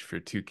page for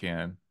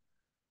Toucan.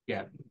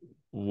 Yeah.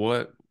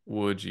 What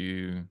would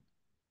you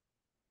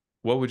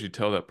what would you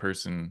tell that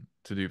person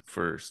to do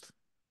first?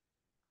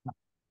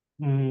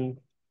 Mm,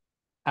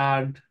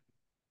 add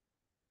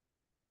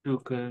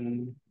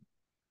token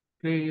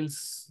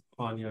trails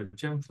on your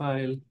gem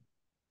file.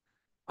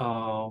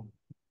 Uh,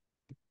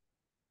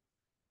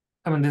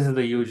 I mean, this is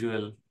the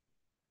usual,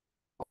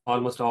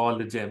 almost all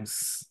the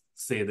gems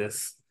say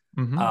this.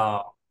 Hmm.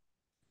 Uh,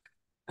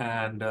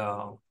 and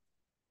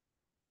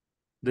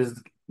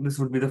this this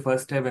would be the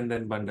first step, and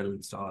then bundle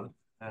install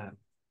and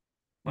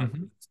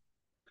bundle.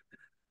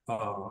 Hmm.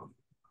 Uh,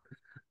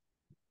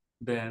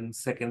 then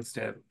second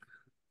step.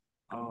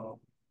 Uh,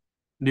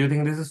 do you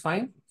think this is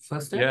fine?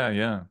 First step? Yeah,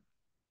 yeah.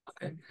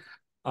 Okay.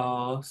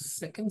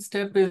 Second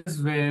step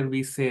is where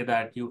we say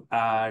that you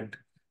add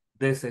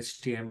this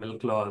HTML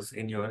clause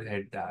in your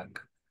head tag.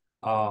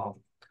 Uh,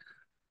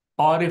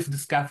 or if the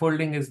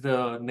scaffolding is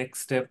the next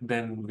step,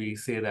 then we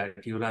say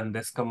that you run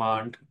this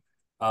command.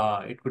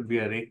 It could be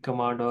a rake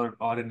command or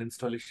an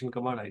installation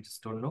command. I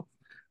just don't know.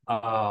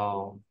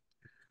 Uh,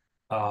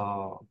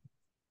 uh,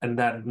 and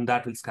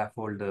that will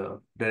scaffold the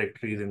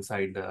directories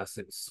inside the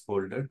assets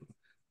folder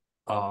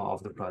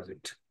of the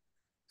project.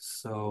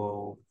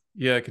 So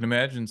Yeah, I can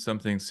imagine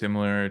something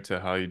similar to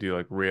how you do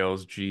like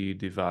Rails G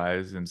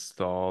devise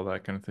install,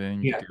 that kind of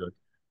thing. You could yeah, do like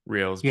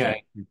Rails yeah,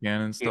 G you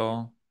can yeah,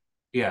 install.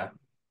 yeah.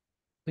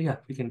 So yeah,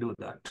 we can do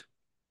that.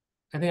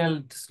 I think I'll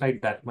just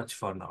write that much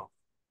for now.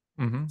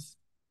 Mm-hmm.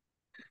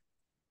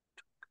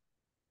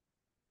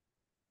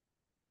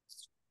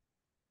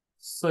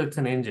 So it's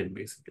an engine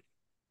basically.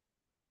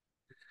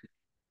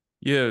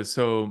 Yeah,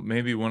 so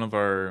maybe one of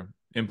our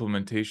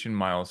implementation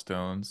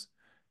milestones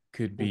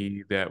could Hmm.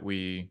 be that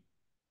we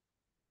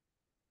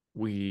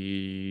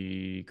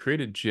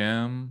create a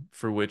gem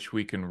for which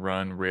we can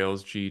run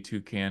Rails G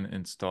toucan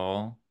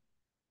install,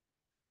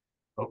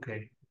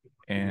 Okay.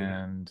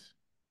 Yeah. and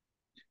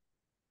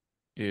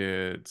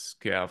it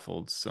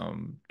scaffolds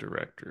some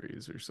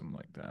directories or something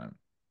like that.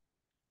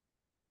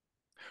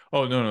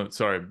 Oh, no, no,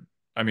 sorry.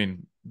 I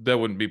mean, that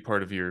wouldn't be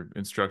part of your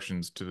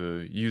instructions to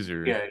the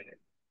user. Yeah.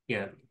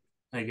 Yeah.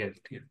 I get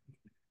it. Yeah.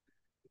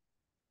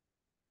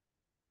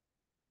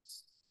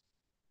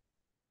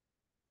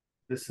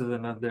 This is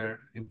another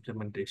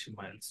implementation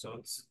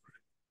milestones.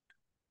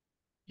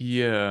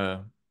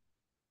 Yeah.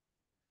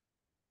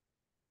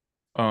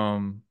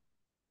 Um,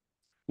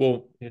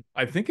 well, Yeah.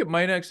 I think it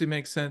might actually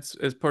make sense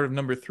as part of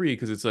number three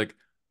because it's like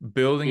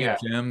building a Yeah.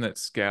 gem that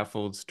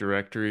scaffolds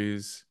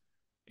directories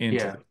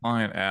into Yeah. the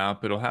client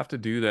app. It'll have to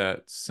do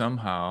that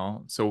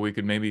somehow. So we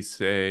could maybe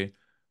say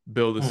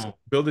Hmm.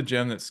 build a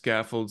gem that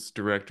scaffolds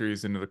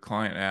directories into the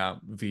client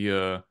app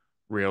via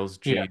Rails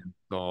Yeah. G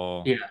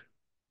install, Yeah.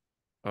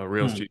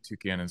 Rails Hmm. G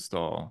toucan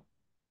install.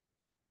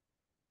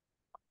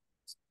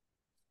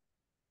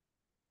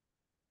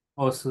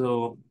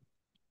 Also,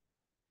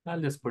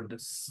 I'll just put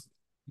this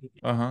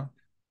Uh-huh.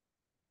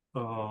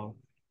 uh,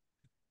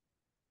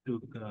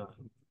 to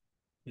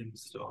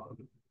install.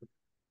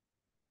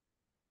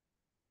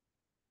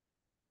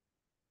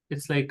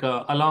 It's like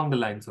along the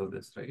lines of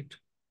this, right?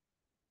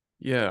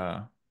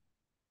 Yeah.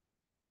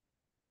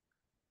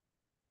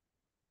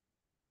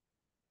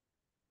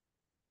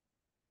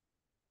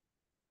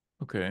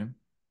 Okay.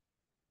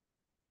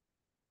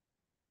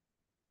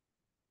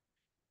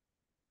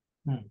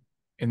 Hmm.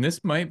 And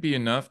this might be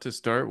enough to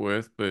start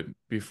with, but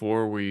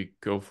before we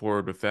go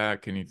forward with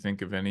that, can you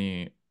think of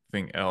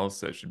anything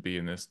else that should be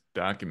in this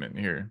document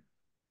here?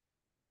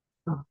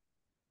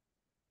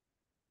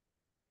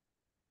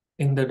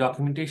 In the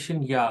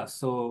documentation, yeah.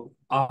 So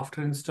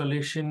after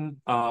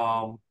installation,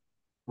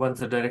 once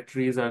the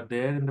directories are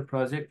there in the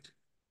project,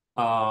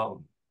 uh,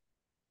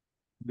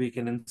 we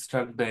can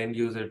instruct the end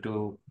user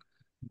to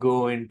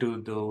go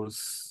into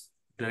those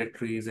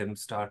directories and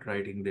start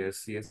writing their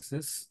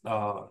CSS,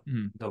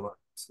 Hmm. the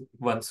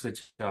ones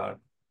which are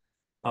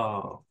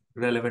uh,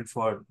 relevant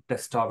for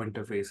desktop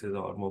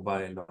interfaces or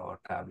mobile or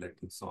tablet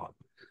and so on.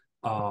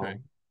 Okay.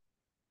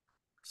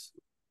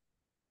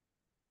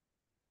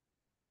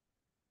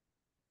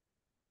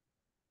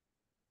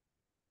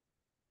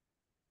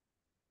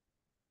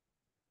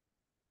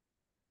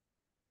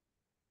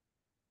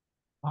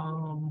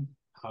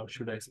 How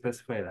should I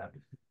specify that?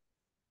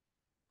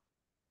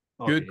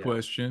 Good Okay,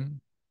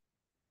 question.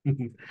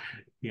 yeah.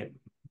 Yeah.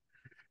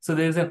 So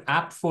there's an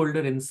app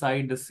folder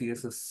inside the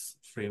CSS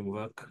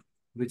framework,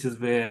 which is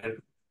where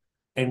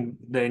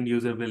the end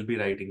user will be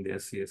writing their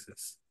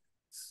CSS.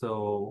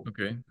 So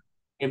Okay.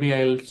 maybe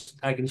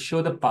I can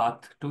show the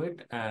path to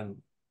it and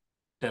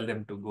tell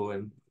them to go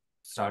and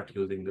start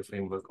using the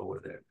framework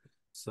over there.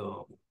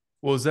 So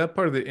Well, is that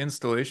part of the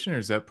installation or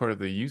is that part of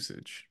the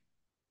usage?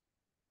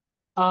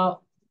 uh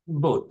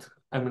both.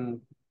 I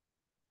mean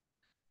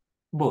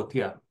both,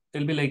 yeah.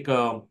 It'll be like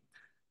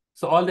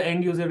so all the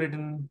end user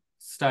written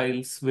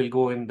styles will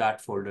go in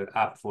that folder,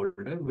 app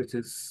folder, which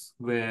is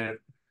where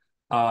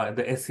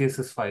the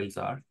SCSS files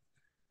are.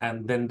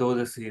 And then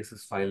those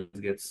CSS files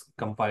gets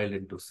compiled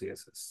into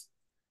CSS.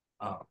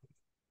 Uh, Okay.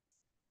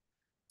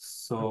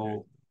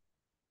 so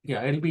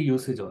yeah, it'll be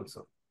usage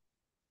also.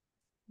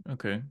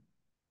 Okay.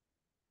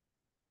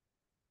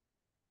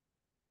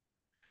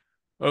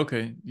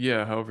 Okay.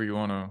 Yeah, however you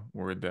want to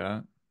word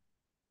that.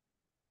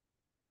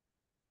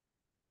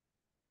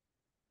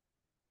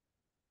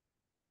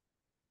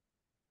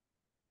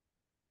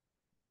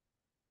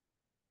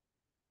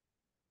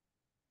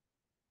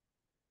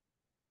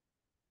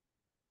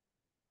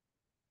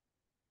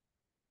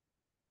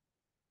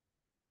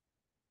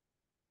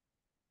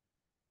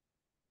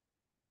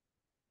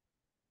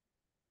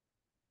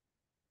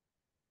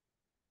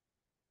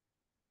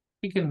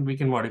 We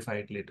can modify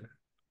it later.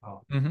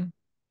 Oh, Mm-hmm.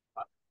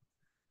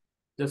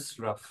 just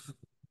rough.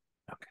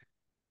 Okay.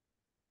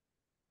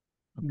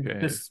 Okay.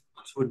 This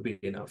would be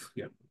enough.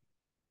 Yeah.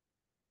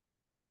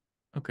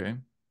 Okay.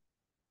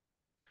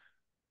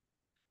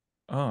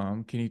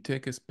 Can you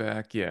take us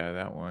back? Yeah,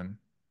 that one.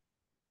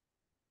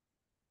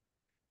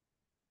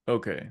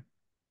 Okay.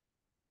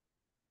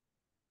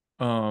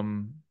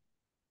 Um,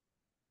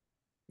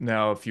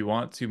 Now, if you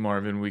want to,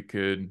 Marvin, we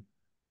could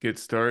get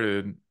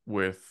started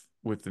with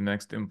the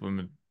next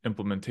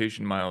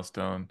implementation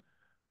milestone.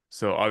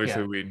 So Yeah.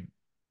 obviously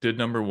did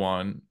number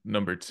one.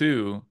 Number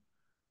two,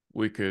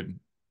 we could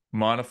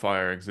modify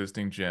our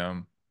existing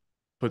gem,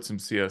 put some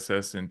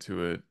CSS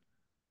into it,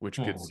 which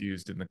gets Hmm.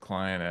 used in the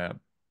client app.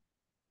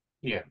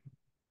 Yeah.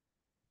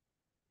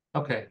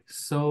 Okay,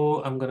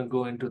 so I'm gonna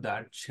go into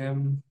that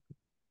gem.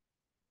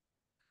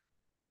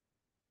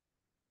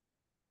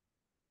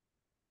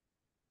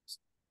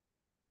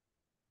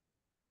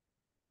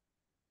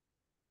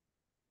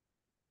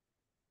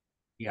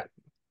 Yeah.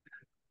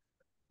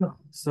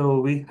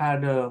 So we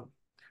had a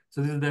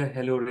so this is the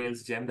Hello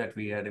Rails gem that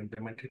we had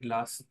implemented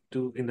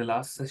in the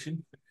last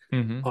session.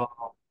 Mm-hmm. Uh,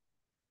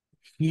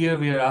 Here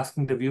we are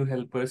asking the view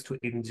helpers to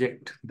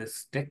inject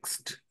this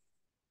text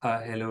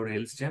Hello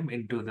Rails gem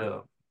into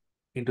the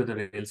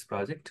Rails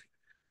project.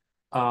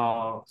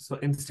 So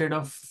instead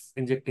of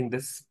injecting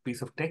this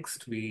piece of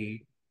text,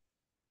 we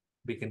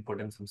can put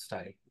in some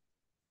style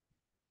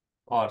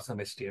or some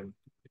HTML.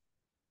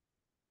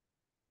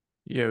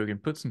 Yeah, we can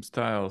put some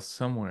styles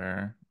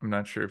somewhere. I'm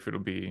not sure if it'll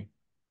be.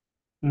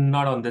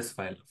 Not on this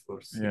file, of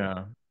course.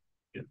 Yeah.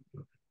 Yeah.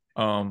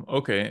 Yeah.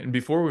 Okay. And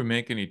before we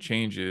make any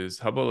changes,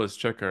 how about let's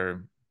check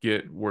our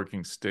Git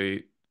working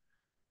state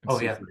and Oh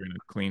see if yeah. we're in a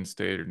clean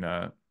state or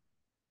not.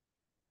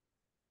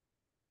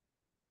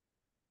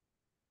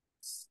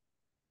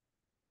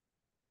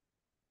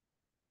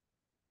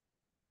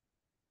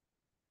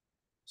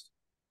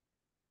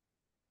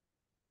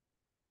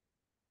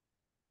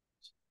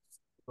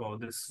 Oh,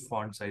 this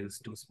font size is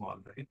too small,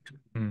 right?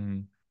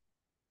 Hmm.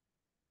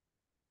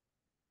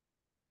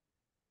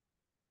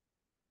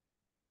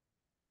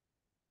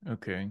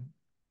 Okay.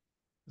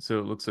 So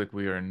it looks like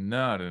we are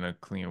not in a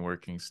clean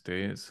working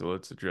state. So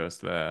let's address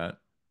that.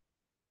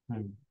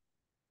 Hmm.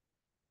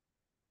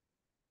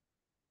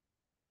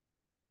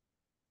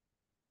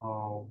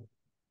 Oh,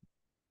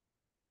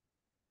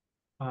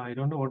 I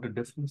don't know what the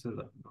differences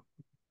are.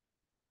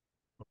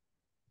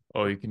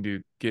 Oh, you can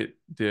do git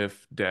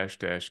diff dash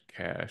dash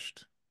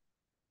cached.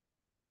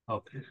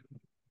 Okay.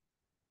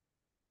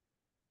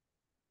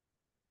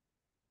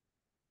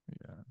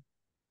 Yeah.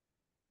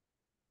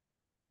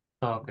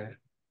 Okay.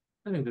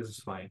 I think this is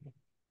fine.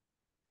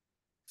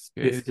 It's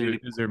Okay. basically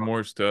Is there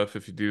more stuff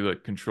if you do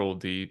like control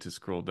D to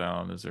scroll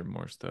down? Is there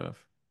more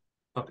stuff?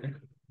 okay.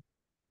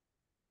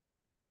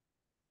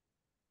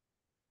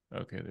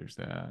 Okay, there's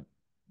that.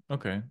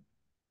 Okay.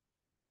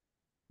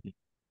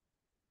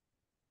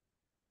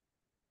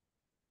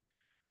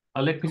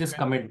 Let me just Okay.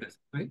 comment this,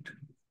 right?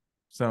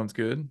 Sounds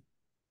good.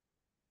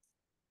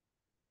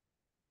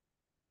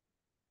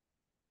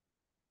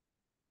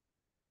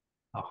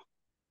 Oh,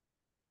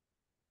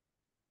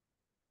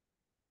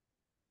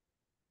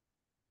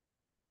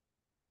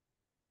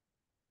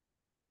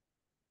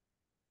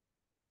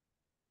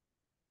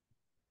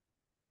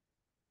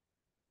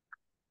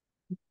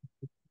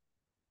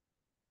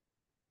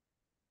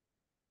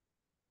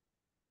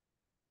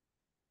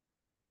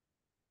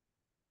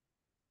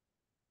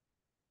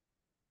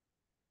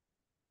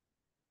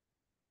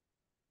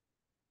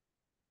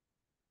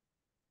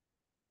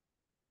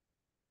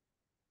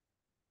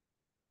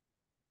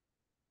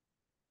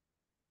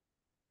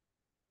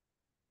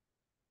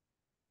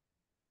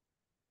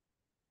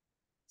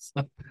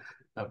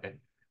 okay.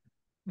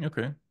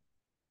 Okay.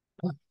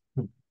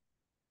 Hmm.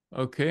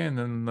 Okay, and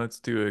then let's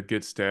do a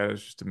git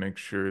status just to make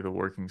sure the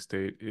working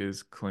state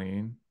is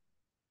clean.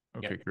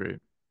 Yeah. Okay, great.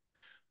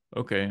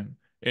 Okay.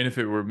 And if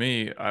it were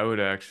me, I would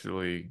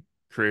actually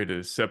create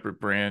a separate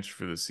branch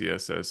for the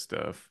CSS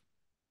stuff.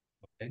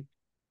 Okay.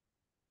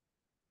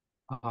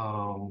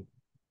 Um,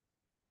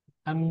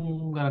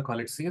 I'm gonna call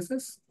it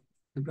CSS,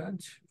 the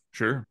branch.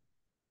 Sure.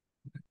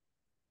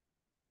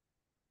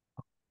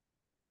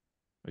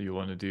 You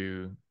want to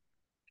do,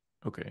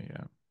 okay,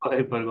 yeah.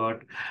 I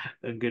forgot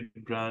a Git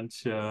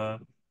branch.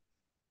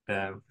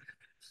 Tab.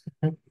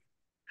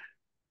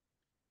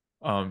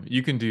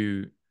 You can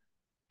do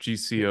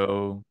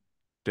GCO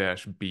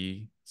dash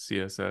B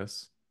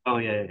CSS, Oh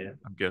yeah, yeah, yeah.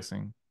 I'm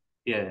guessing.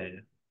 Yeah, yeah, yeah.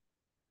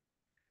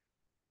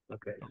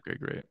 Okay. Okay,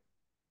 great.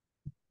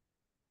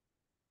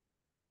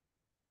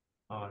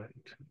 All right.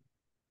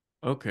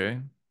 Okay.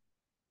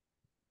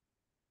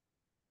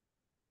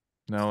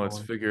 Now let's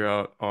So, figure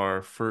out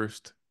our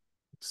first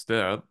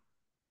step.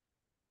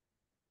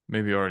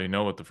 Maybe you already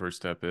know what the first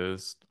step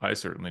is. I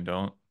certainly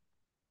don't.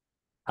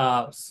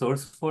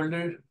 source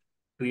folder.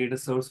 Create a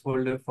source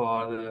folder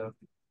for the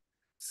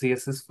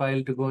CSS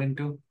file to go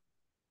into.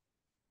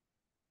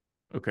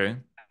 Okay.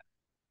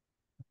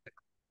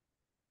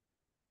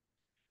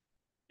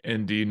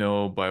 And do you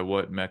know by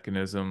what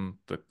mechanism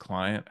the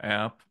client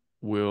app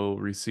will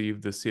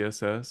receive the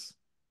CSS?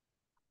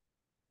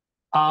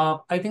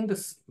 I think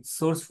the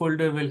source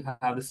folder will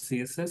have the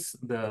CSS,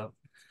 the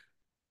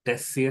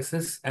test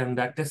CSS, and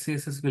that test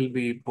CSS will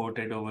be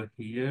ported over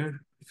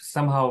here.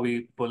 Somehow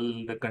we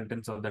pull the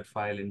contents of that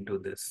file into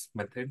this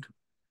method.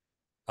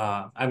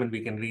 I mean,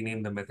 we can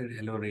rename the method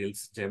Hello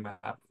Rails gem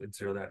app.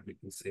 Instead of that, we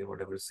can say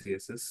whatever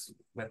CSS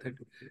method.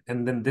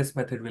 And then this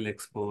method will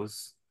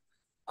expose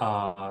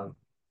uh,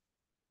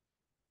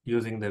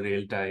 using the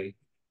rail tie,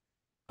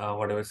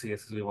 whatever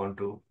CSS we want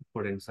to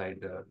put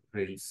inside the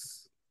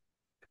Rails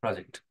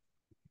project.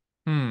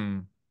 Hmm.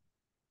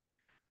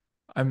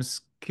 I'm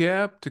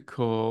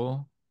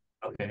skeptical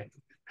Okay.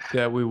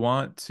 that we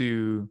want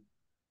to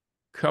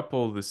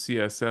couple the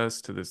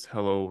CSS to this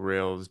Hello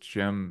Rails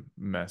gem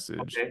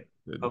message. Okay.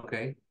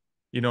 Okay.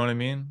 You know what I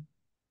mean?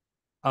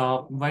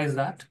 Why is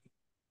that?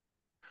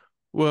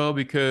 Well,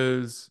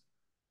 because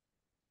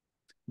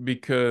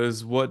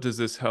what does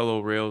this Hello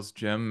Rails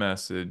gem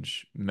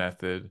message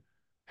method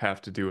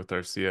have to do with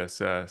our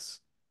CSS?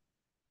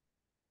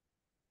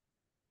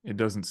 It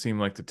doesn't seem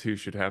like the two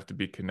should have to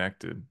be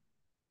connected.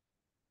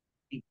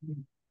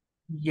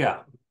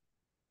 Yeah.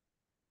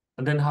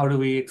 And then how do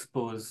we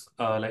expose,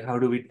 like how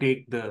do we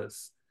take the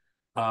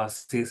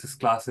CSS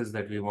classes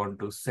that we want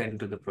to send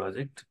to the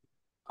project?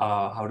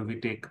 How do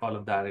we take all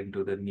of that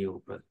into the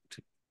new project?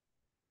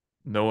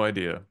 No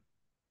idea.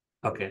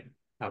 Okay.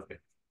 Okay.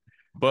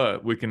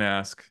 But we can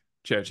ask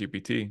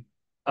ChatGPT.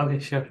 Okay,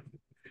 sure.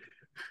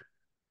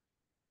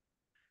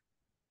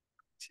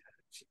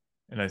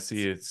 And I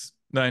see it's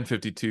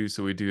 9:52,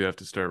 so we do have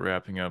to start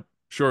wrapping up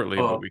shortly,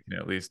 but Oh, we can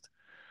at least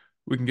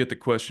we can get the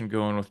question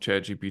going with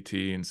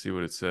ChatGPT and see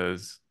what it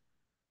says.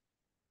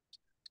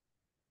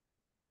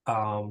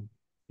 um,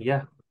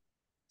 yeah.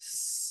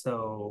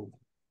 So,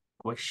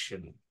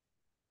 question.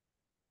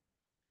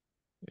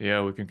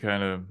 Yeah, we can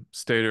kind of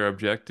state our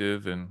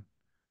objective and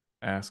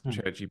ask Hmm.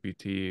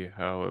 ChatGPT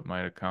how it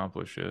might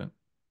accomplish it.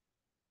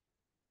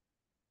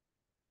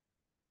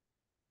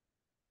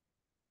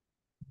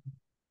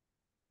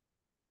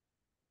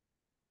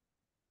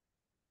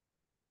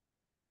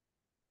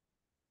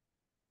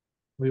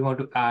 We want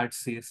to add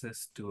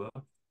CSS to a,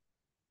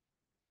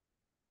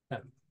 yeah,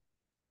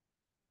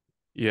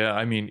 Yeah,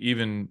 I mean,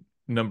 even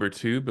number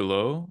two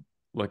below,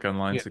 like on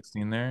line yeah,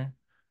 16 there,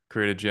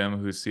 create a gem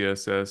whose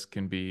CSS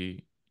can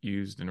be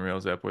used in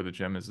Rails app where the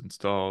gem is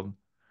installed. I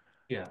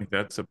yeah, think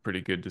that's a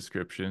pretty good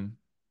description.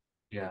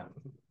 yeah,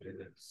 it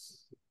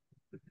is.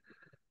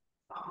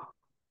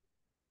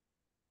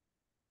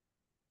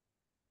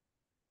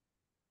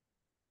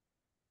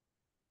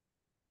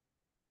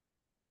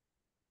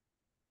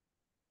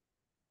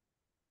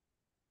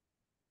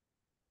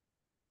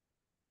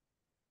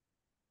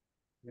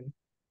 Okay.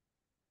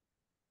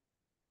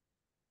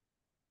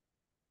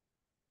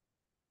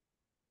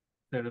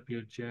 Set up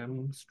your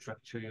gem,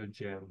 structure your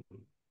gem,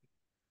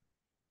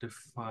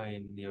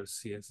 define your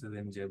CSS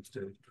and gems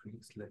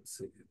directories. Let's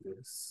say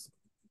this,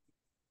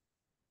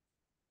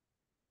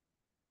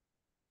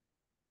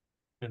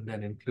 and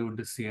then include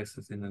the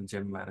CSS in a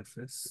gem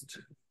manifest.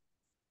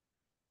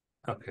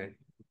 Okay,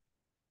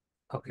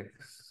 okay.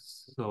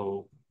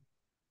 So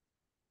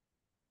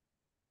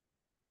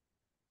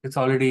it's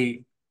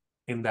already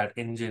in that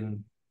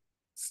engine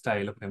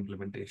style of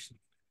implementation.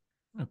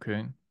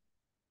 Okay.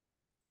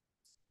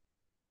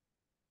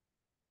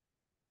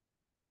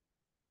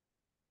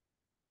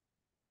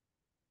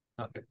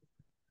 Okay.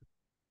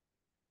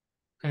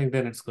 And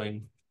then it's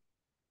going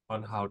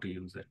on how to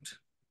use it.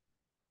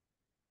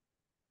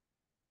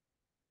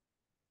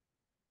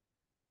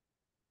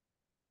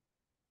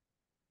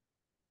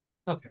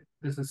 Okay,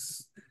 this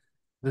is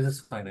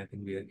fine. I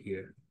think we are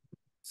here.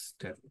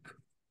 Step.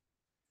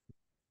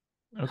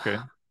 Okay.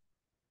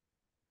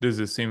 Does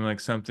it seem like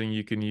something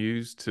you can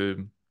use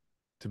to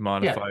Yeah,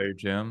 modify your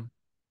gem?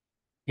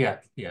 yeah,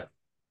 yeah,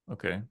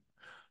 Okay.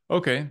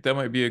 Okay, that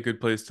might be a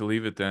good place to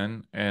leave it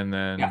then. And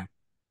yeah. then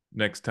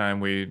next time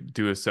we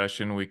do a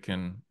session, we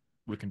can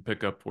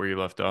pick up where you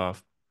left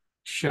off.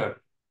 Sure,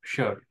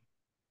 sure. Okay.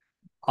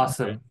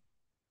 Awesome.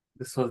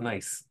 This was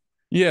nice.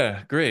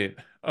 Yeah, great.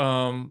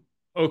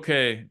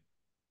 Okay,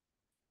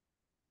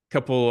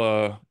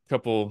 couple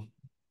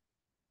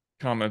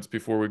comments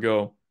before we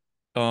go.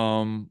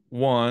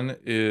 One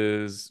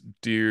is,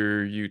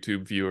 dear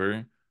YouTube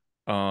viewer,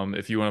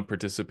 if you want to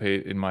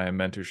participate in my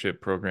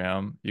mentorship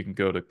program, you can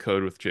go to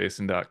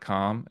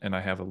codewithjason.com and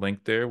I have a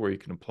link there where you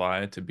can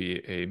apply to be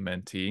a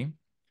mentee.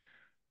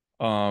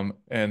 And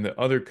the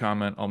other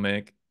comment I'll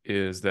make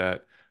is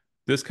that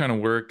this kind of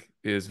work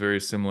is very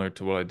similar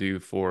to what I do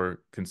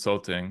for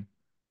consulting.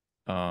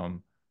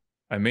 Um,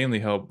 I mainly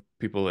help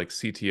people like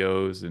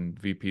CTOs and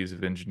VPs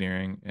of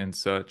engineering and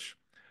such.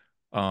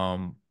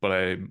 But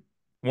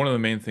one of the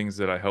main things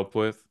that I help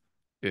with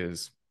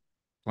is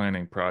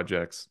planning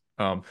projects.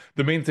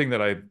 The main thing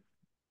that I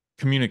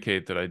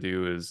communicate that I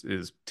do is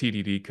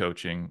TDD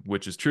coaching,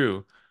 which is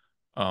true.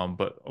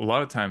 But a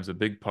lot of times, a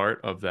big part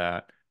of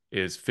that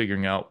is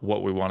figuring out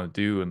what we want to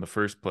do in the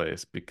first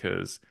place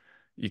because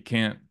you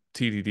can't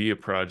TDD a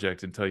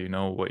project until you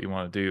know what you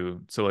want to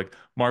do. So, like,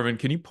 Marvin,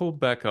 can you pull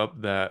back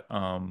up that,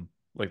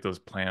 like those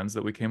plans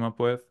that we came up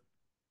with?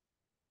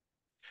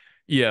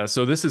 Yeah,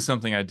 so this is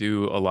something I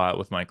do a lot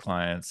with my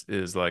clients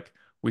is like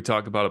we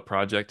talk about a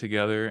project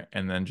together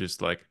and then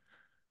just like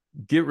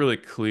get really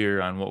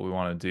clear on what we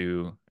want to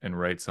do and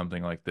write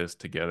something like this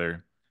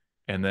together.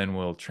 And then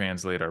we'll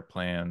translate our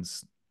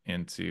plans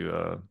into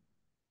a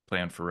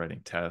plan for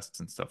writing tests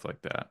and stuff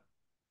like that.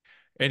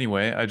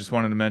 Anyway, I just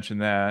wanted to mention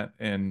that.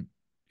 And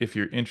if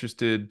you're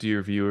interested,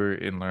 dear viewer,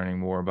 in learning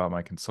more about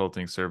my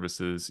consulting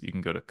services, you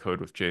can go to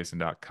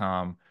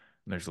codewithjason.com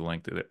And there's a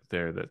link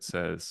there that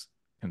says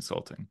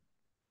consulting.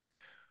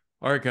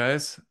 All right,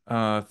 guys.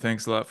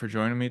 Thanks a lot for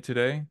joining me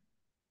today.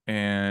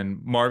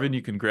 And Marvin,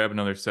 you can grab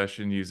another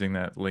session using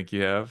that link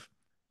you have.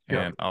 Sure.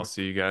 And I'll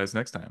see you guys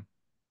next time.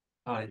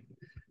 All right.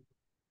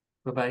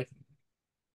 Bye-bye.